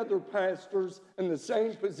many other pastors in the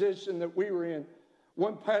same position that we were in.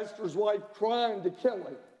 One pastor's wife trying to kill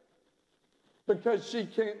him because she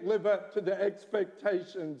can't live up to the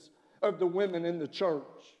expectations of the women in the church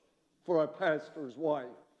for a pastor's wife.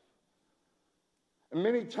 And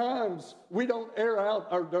many times we don't air out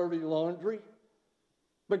our dirty laundry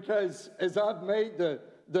because, as I've made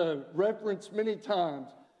the reference many times,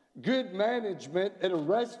 good management at a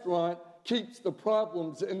restaurant keeps the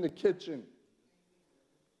problems in the kitchen.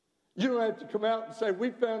 You don't have to come out and say,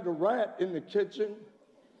 we found a rat in the kitchen.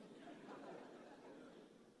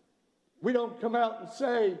 We don't come out and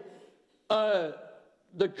say,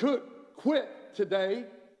 the cook quit today.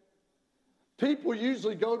 People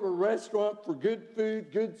usually go to a restaurant for good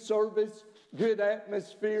food, good service, good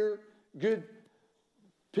atmosphere, good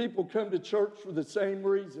people come to church for the same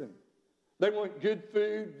reason. They want good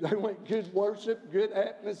food, they want good worship, good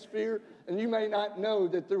atmosphere, and you may not know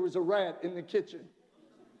that there was a rat in the kitchen.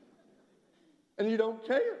 And you don't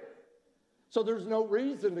care. So there's no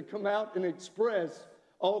reason to come out and express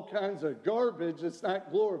all kinds of garbage that's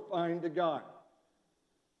not glorifying to God.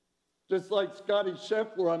 Just like Scotty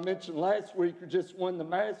Scheffler I mentioned last week, who just won the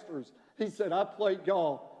Masters. He said, I play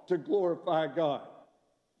golf to glorify God.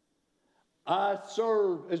 I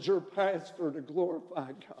serve as your pastor to glorify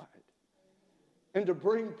God. and to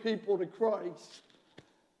bring people to Christ.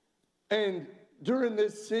 And during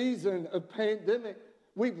this season of pandemic,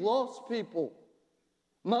 we've lost people.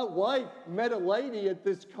 My wife met a lady at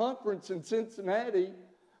this conference in Cincinnati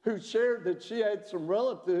who shared that she had some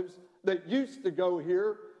relatives that used to go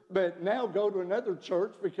here, but now go to another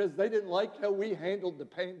church because they didn't like how we handled the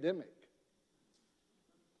pandemic.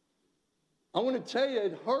 I want to tell you,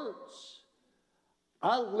 it hurts.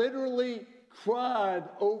 I literally cried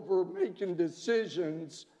over making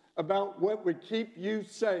decisions about what would keep you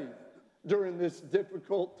safe during this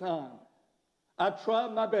difficult time. I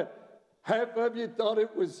tried my best. Half of you thought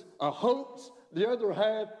it was a hoax. The other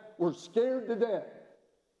half were scared to death.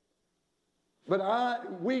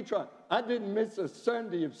 But we tried. I didn't miss a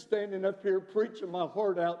Sunday of standing up here preaching my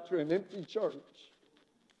heart out to an empty church.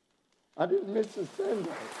 I didn't miss a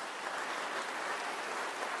Sunday.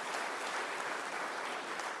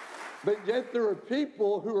 But yet there are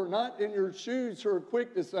people who are not in your shoes who are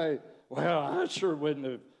quick to say, well, I sure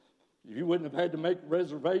you wouldn't have had to make a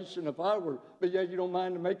reservation if I were, but yet you don't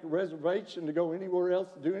mind to make a reservation to go anywhere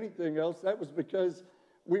else, to do anything else. That was because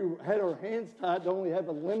we had our hands tied to only have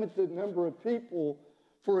a limited number of people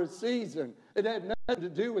for a season. It had nothing to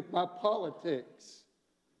do with my politics.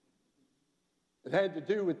 It had to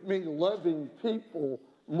do with me loving people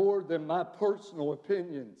more than my personal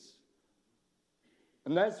opinions.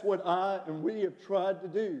 And that's what I and we have tried to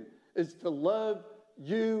do, is to love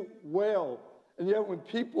you well. And yet when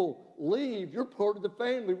people leave, you're part of the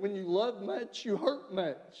family. When you love much, you hurt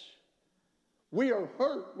much. We are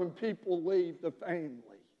hurt when people leave the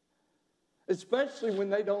family, especially when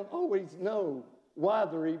they don't always know why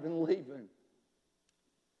they're even leaving.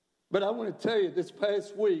 But I want to tell you, this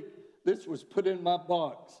past week, this was put in my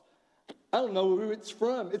box. I don't know who it's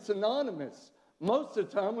from. It's anonymous. Most of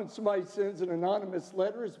the time when somebody sends an anonymous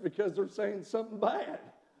letter, it's because they're saying something bad.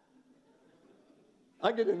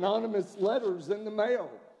 I get anonymous letters in the mail.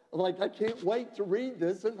 I'm like, I can't wait to read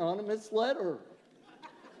this anonymous letter.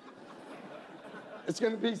 It's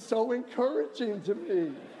going to be so encouraging to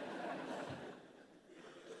me.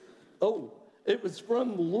 Oh, it was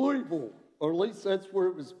from Louisville, or at least that's where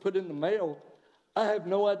it was put in the mail. I have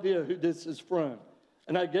no idea who this is from.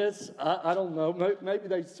 And I guess, I don't know, maybe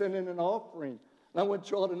they sent in an offering. And I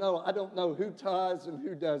want you all to know, I don't know who tithes and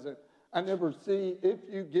who doesn't. I never see if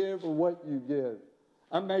you give or what you give.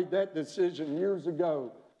 I made that decision years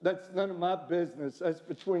ago. That's none of my business. That's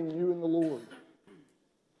between you and the Lord.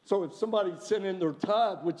 So if somebody sent in their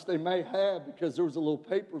tithe, which they may have because there was a little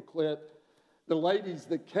paper clip, the ladies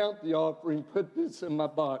that count the offering put this in my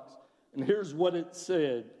box. And here's what it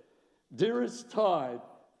said. Dearest tithe,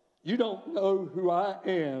 you don't know who I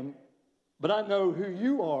am, but I know who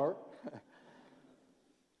you are.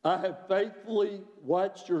 I have faithfully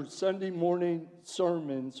watched your Sunday morning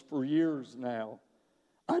sermons for years now.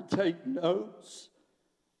 I take notes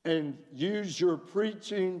and use your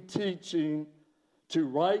preaching, teaching to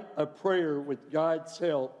write a prayer with God's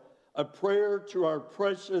help, a prayer to our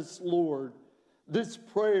precious Lord. This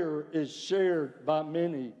prayer is shared by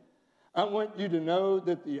many. I want you to know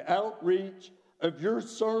that the outreach of your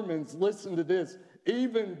sermons, listen to this,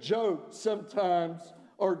 even jokes sometimes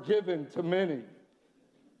are given to many.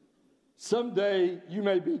 Someday you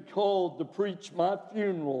may be called to preach my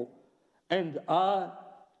funeral, and I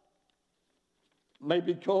may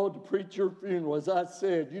be called to preach your funeral. As I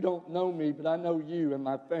said, you don't know me, but I know you, and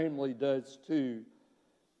my family does too.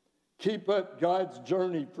 Keep up God's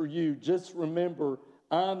journey for you. Just remember,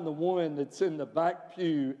 I'm the one that's in the back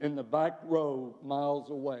pew in the back row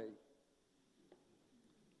miles away.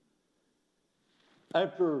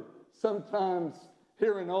 After sometimes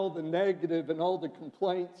hearing all the negative and all the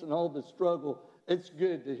complaints and all the struggle, it's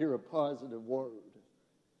good to hear a positive word.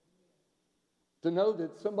 To know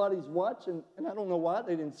that somebody's watching, and I don't know why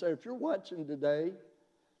they didn't say, if you're watching today,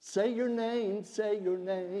 say your name, say your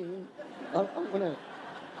name.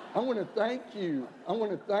 I want to thank you. I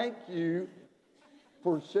want to thank you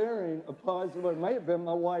for sharing a positive word. It may have been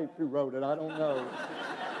my wife who wrote it, I don't know.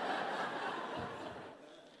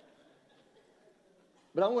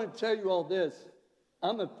 But I want to tell you all this.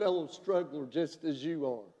 I'm a fellow struggler just as you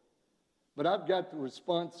are. But I've got the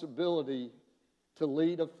responsibility to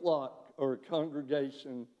lead a flock or a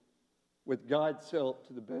congregation with God's help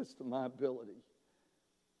to the best of my ability.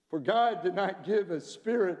 For God did not give a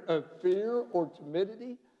spirit of fear or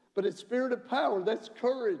timidity, but a spirit of power, that's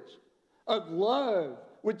courage, of love,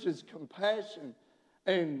 which is compassion.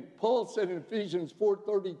 And Paul said in Ephesians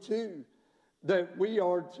 4:32 that we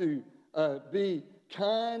are to be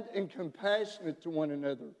kind and compassionate to one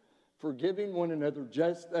another, forgiving one another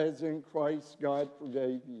just as in Christ God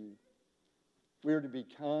forgave you. We are to be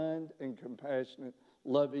kind and compassionate,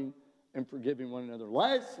 loving and forgiving one another.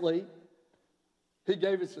 Lastly, he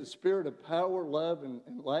gave us a spirit of power, love, and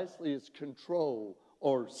lastly, it's control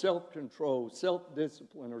or self-control,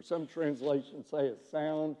 self-discipline, or some translations say a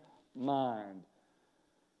sound mind.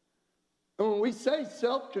 And when we say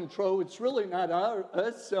self-control, it's really not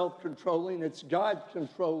us self-controlling, it's God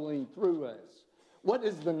controlling through us. What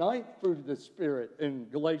is the ninth fruit of the Spirit in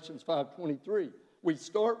Galatians 5:23? We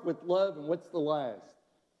start with love, and what's the last?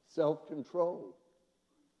 Self-control.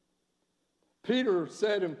 Peter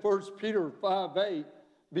said in 1 Peter 5:8,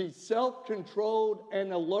 be self-controlled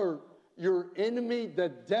and alert. Your enemy, the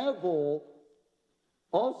devil,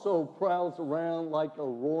 also prowls around like a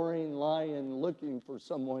roaring lion looking for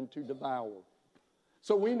someone to devour.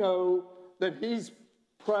 So we know that he's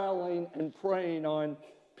prowling and preying on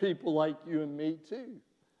people like you and me too.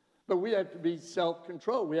 But we have to be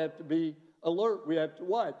self-controlled. We have to be alert. We have to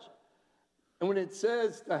watch. And when it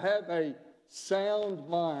says to have a sound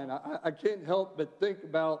mind, I can't help but think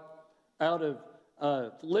about out of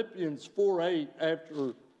Philippians 4:8,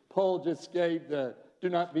 after Paul just gave the do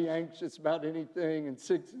not be anxious about anything in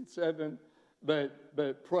 6 and 7,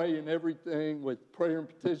 but pray in everything with prayer and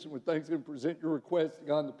petition, with thanksgiving, present your requests to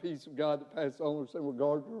God, and the peace of God that passes all understanding,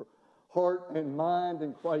 regard your heart and mind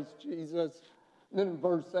in Christ Jesus. And then in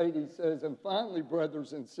verse 8 he says, and finally,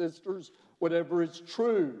 brothers and sisters, whatever is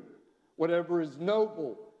true, whatever is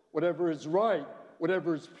noble, whatever is right,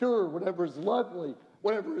 whatever is pure, whatever is lovely,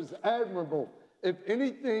 whatever is admirable, if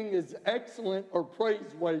anything is excellent or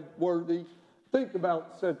praiseworthy, think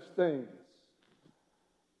about such things.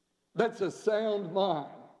 That's a sound mind.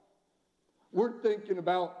 We're thinking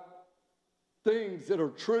about things that are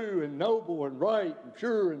true and noble and right and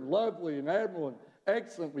pure and lovely and admirable and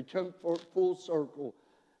excellent. We come full circle.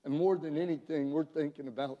 And more than anything, we're thinking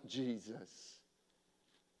about Jesus.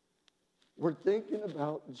 We're thinking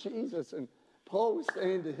about Jesus. And Paul was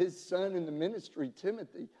saying to his son in the ministry,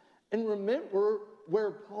 Timothy, and remember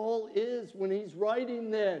where Paul is when he's writing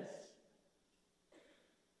this.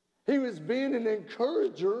 He was being an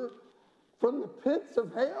encourager from the pits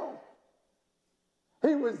of hell.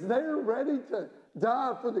 He was there ready to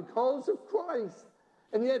die for the cause of Christ.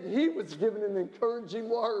 And yet he was given an encouraging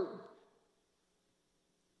word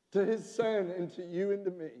to his son and to you and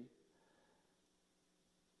to me.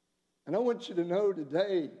 And I want you to know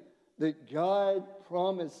today that God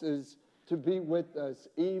promises to be with us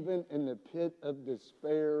even in the pit of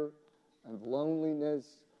despair and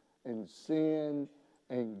loneliness and sin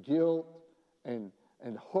and guilt and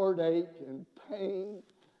heartache and pain.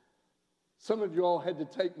 Some of you all had to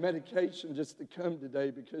take medication just to come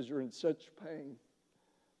today because you're in such pain.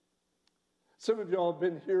 Some of you all have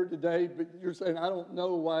been here today, but you're saying, I don't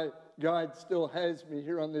know why God still has me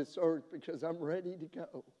here on this earth because I'm ready to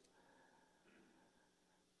go.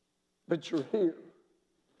 But you're here.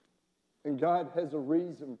 And God has a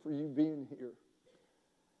reason for you being here.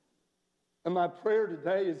 And my prayer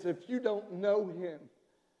today is if you don't know him,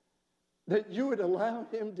 that you would allow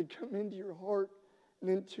him to come into your heart and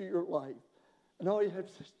into your life. And all you have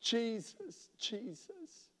to say, Jesus,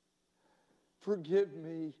 Jesus, forgive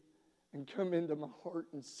me and come into my heart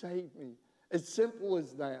and save me. As simple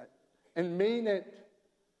as that. And mean it.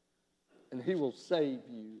 And he will save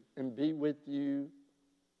you and be with you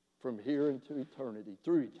from here into eternity,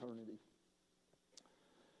 through eternity.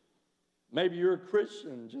 Maybe you're a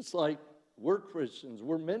Christian, just like we're Christians.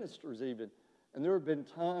 We're ministers even. And there have been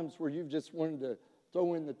times where you've just wanted to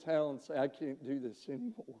throw in the towel and say, I can't do this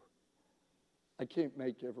anymore. I can't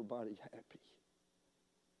make everybody happy.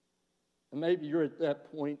 And maybe you're at that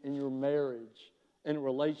point in your marriage, in a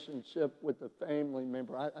relationship with a family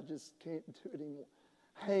member. I just can't do it anymore.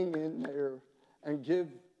 Hang in there and give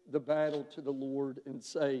the battle to the Lord and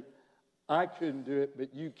say, I couldn't do it,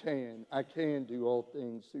 but you can. I can do all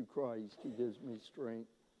things through Christ who gives me strength.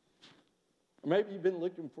 Or maybe you've been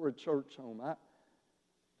looking for a church home.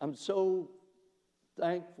 I'm so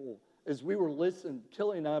thankful. As we were listening,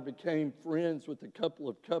 Kelly and I became friends with a couple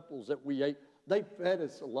of couples that we ate. They fed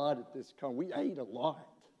us a lot at this con. We ate a lot.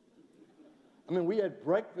 I mean, we had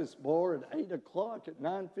breakfast bar at 8 o'clock. At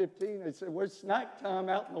 9:15, they said, where's snack time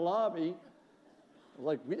out in the lobby? I was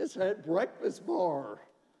like, we just had breakfast bar.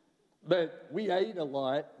 But we ate a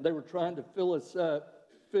lot. They were trying to fill us up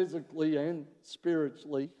physically and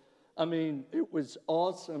spiritually. I mean, it was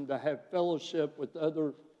awesome to have fellowship with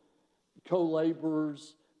other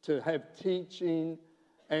co-laborers, to have teaching,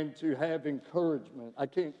 and to have encouragement. I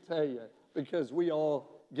can't tell you, because we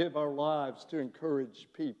all give our lives to encourage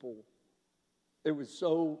people. It was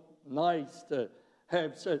so nice to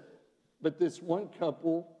have such. But this one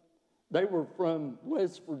couple, They were from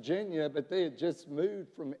West Virginia, but they had just moved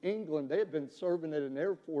from England. They had been serving at an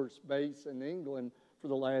Air Force base in England for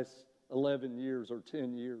the last 11 years or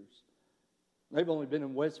 10 years. They've only been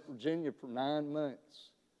in West Virginia for 9 months.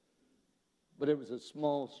 But it was a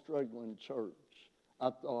small, struggling church. I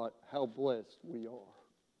thought, how blessed we are.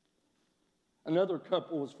 Another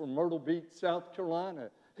couple was from Myrtle Beach, South Carolina.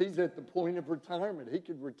 He's at the point of retirement. He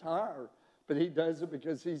could retire, but he does it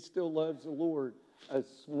because he still loves the Lord. A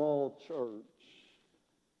small church.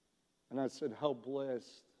 And I said, how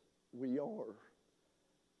blessed we are.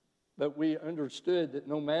 But we understood that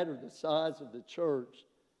no matter the size of the church,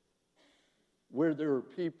 where there are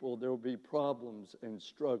people, there will be problems and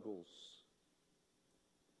struggles.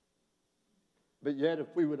 But yet, if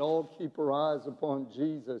we would all keep our eyes upon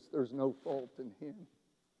Jesus, there's no fault in him.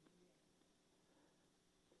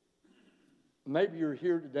 Maybe you're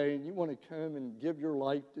here today and you want to come and give your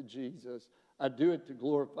life to Jesus. I do it to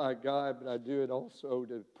glorify God, but I do it also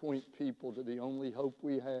to point people to the only hope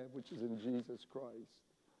we have, which is in Jesus Christ.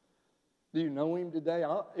 Do you know him today?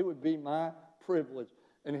 It would be my privilege.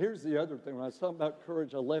 And here's the other thing. When I was talking about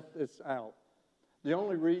courage, I left this out. The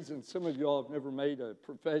only reason some of y'all have never made a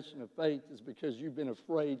profession of faith is because you've been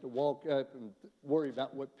afraid to walk up and worry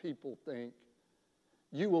about what people think.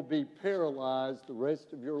 You will be paralyzed the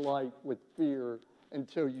rest of your life with fear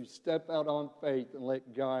until you step out on faith and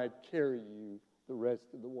let God carry you the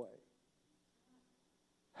rest of the way.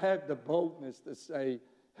 Have the boldness to say,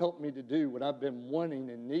 help me to do what I've been wanting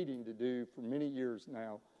and needing to do for many years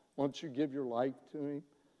now. Won't you give your life to him?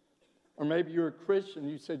 Or maybe you're a Christian.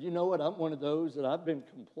 You said, you know what, I'm one of those that I've been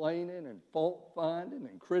complaining and fault-finding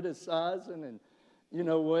and criticizing. And you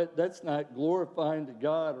know what, that's not glorifying to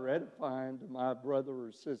God or edifying to my brother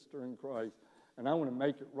or sister in Christ. And I want to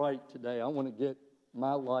make it right today. I want to get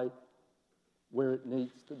my life where it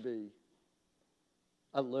needs to be.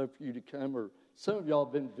 I'd love for you to come. Or some of y'all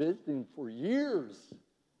have been visiting for years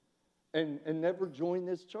and never joined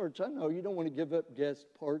this church. I know you don't want to give up guest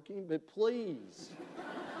parking, but please,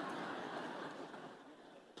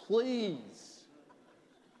 please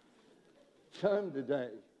come today.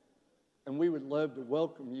 And we would love to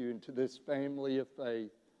welcome you into this family of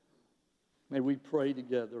faith. May we pray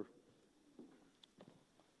together.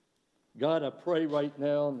 God, I pray right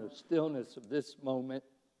now in the stillness of this moment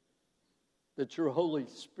that your Holy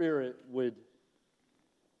Spirit would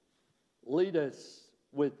lead us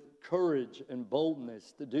with courage and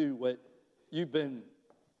boldness to do what you've been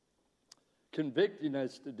convicting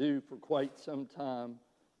us to do for quite some time.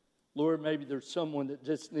 Lord, maybe there's someone that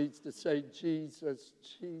just needs to say, Jesus,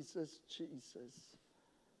 Jesus, Jesus,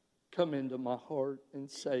 come into my heart and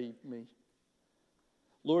save me.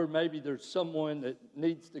 Lord, maybe there's someone that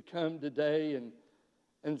needs to come today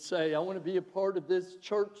and say, I want to be a part of this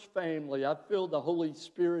church family. I feel the Holy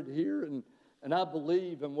Spirit here, and I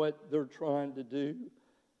believe in what they're trying to do.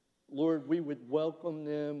 Lord, we would welcome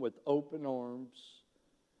them with open arms.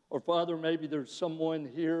 Or, Father, maybe there's someone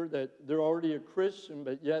here that they're already a Christian,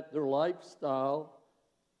 but yet their lifestyle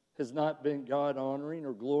has not been God-honoring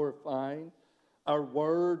or glorifying. Our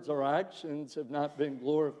words, our actions have not been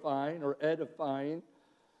glorifying or edifying.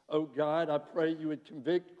 Oh, God, I pray you would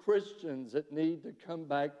convict Christians that need to come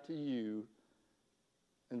back to you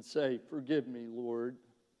and say, forgive me, Lord.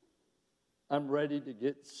 I'm ready to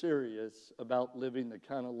get serious about living the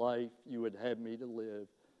kind of life you would have me to live.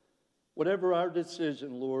 Whatever our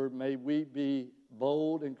decision, Lord, may we be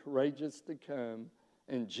bold and courageous to come.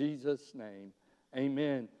 In Jesus' name,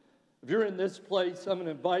 amen. If you're in this place, I'm going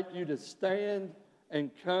to invite you to stand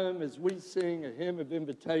and come as we sing a hymn of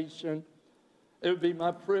invitation. It would be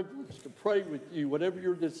my privilege to pray with you, whatever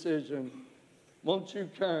your decision. Won't you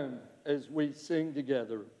come as we sing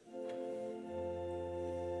together?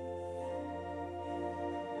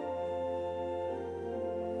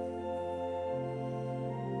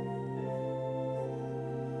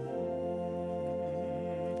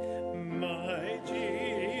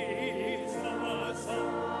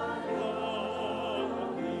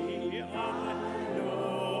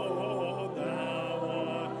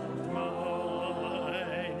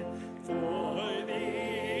 For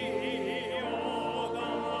thee, all the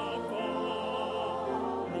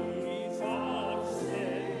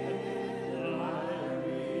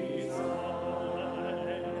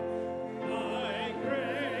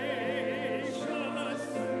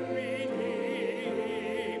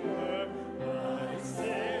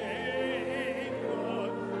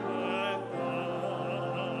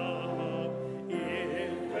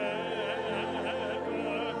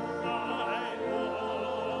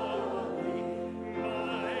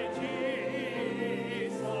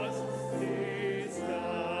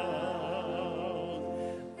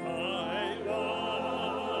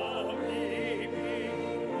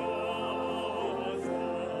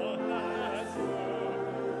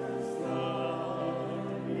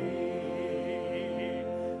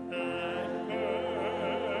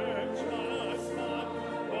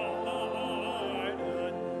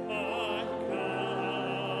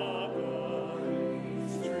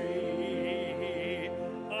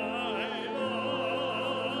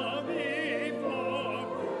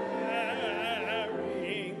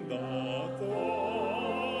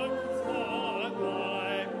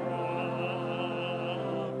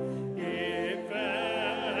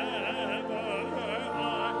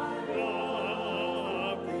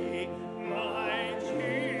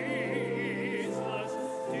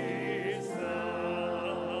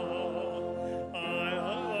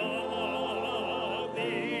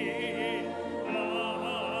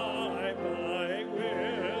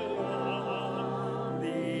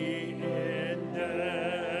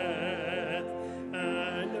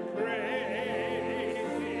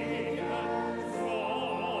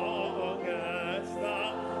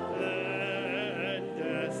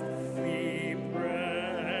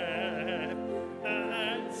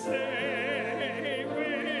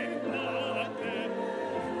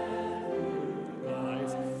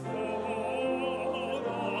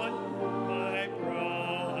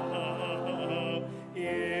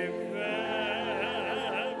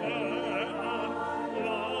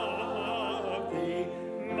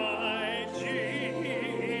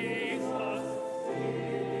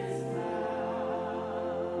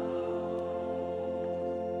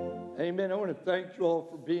Amen. I want to thank you all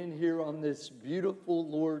for being here on this beautiful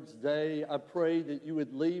Lord's Day. I pray that you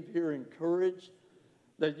would leave here encouraged,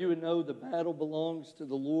 that you would know the battle belongs to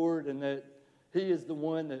the Lord and that He is the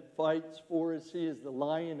one that fights for us. He is the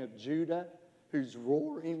Lion of Judah who's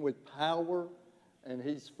roaring with power and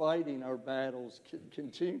He's fighting our battles.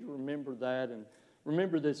 Continue to remember that and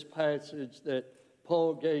remember this passage that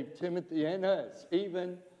Paul gave Timothy and us,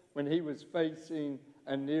 even when he was facing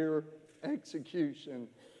a near execution.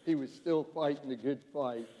 He was still fighting the good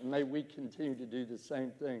fight, and may we continue to do the same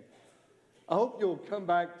thing. I hope you'll come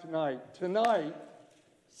back tonight. Tonight,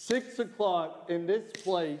 6 o'clock in this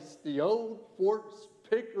place, the Old Forks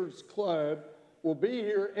Pickers Club will be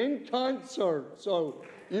here in concert, so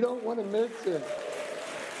you don't want to miss it.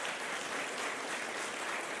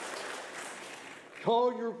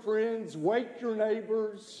 Call your friends, wake your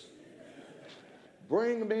neighbors,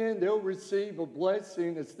 bring them in. They'll receive a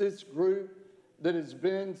blessing. It's this group that has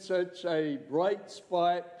been such a bright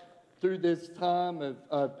spot through this time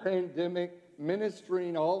of pandemic,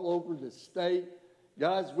 ministering all over the state.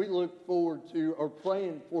 Guys, we look forward to or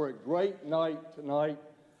praying for a great night tonight.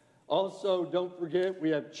 Also, don't forget, we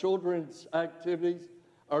have children's activities.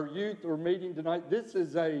 Our youth are meeting tonight. This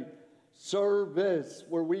is a service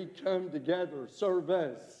where we come together,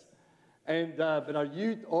 service. And but our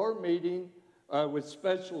youth are meeting with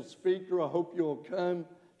special speaker. I hope you'll come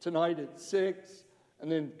tonight at 6,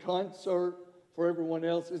 and then concert for everyone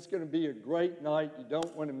else. It's going to be a great night. You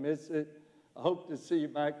don't want to miss it. I hope to see you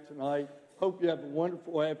back tonight. Hope you have a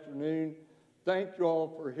wonderful afternoon. Thank you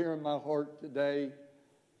all for hearing my heart today.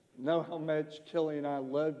 Know how much Kelly and I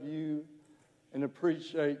love you and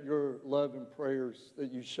appreciate your love and prayers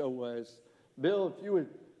that you show us. Bill, if you would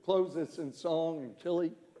close us in song, and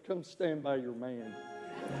Kelly, come stand by your man.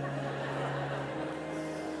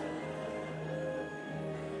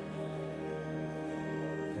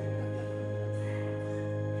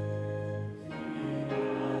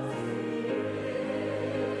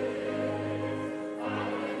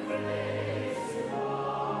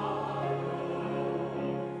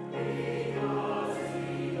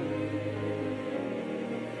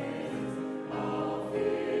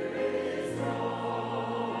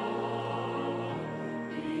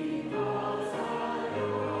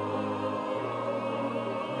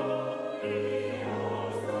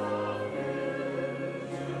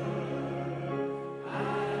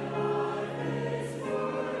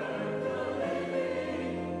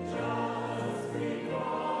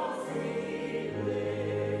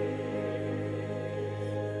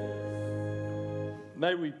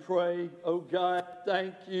 May we pray. Oh God,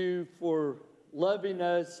 thank you for loving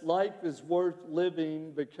us. Life is worth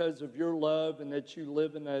living because of your love and that you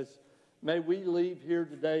live in us. May we leave here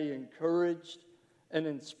today encouraged and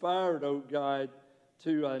inspired, oh God,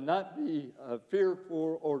 to not be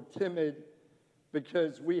fearful or timid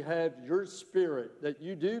because we have your spirit that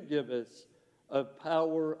you do give us of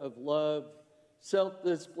power, of love,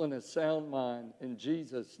 self-discipline, a sound mind. In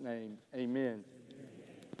Jesus' name, amen.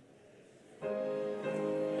 Amen.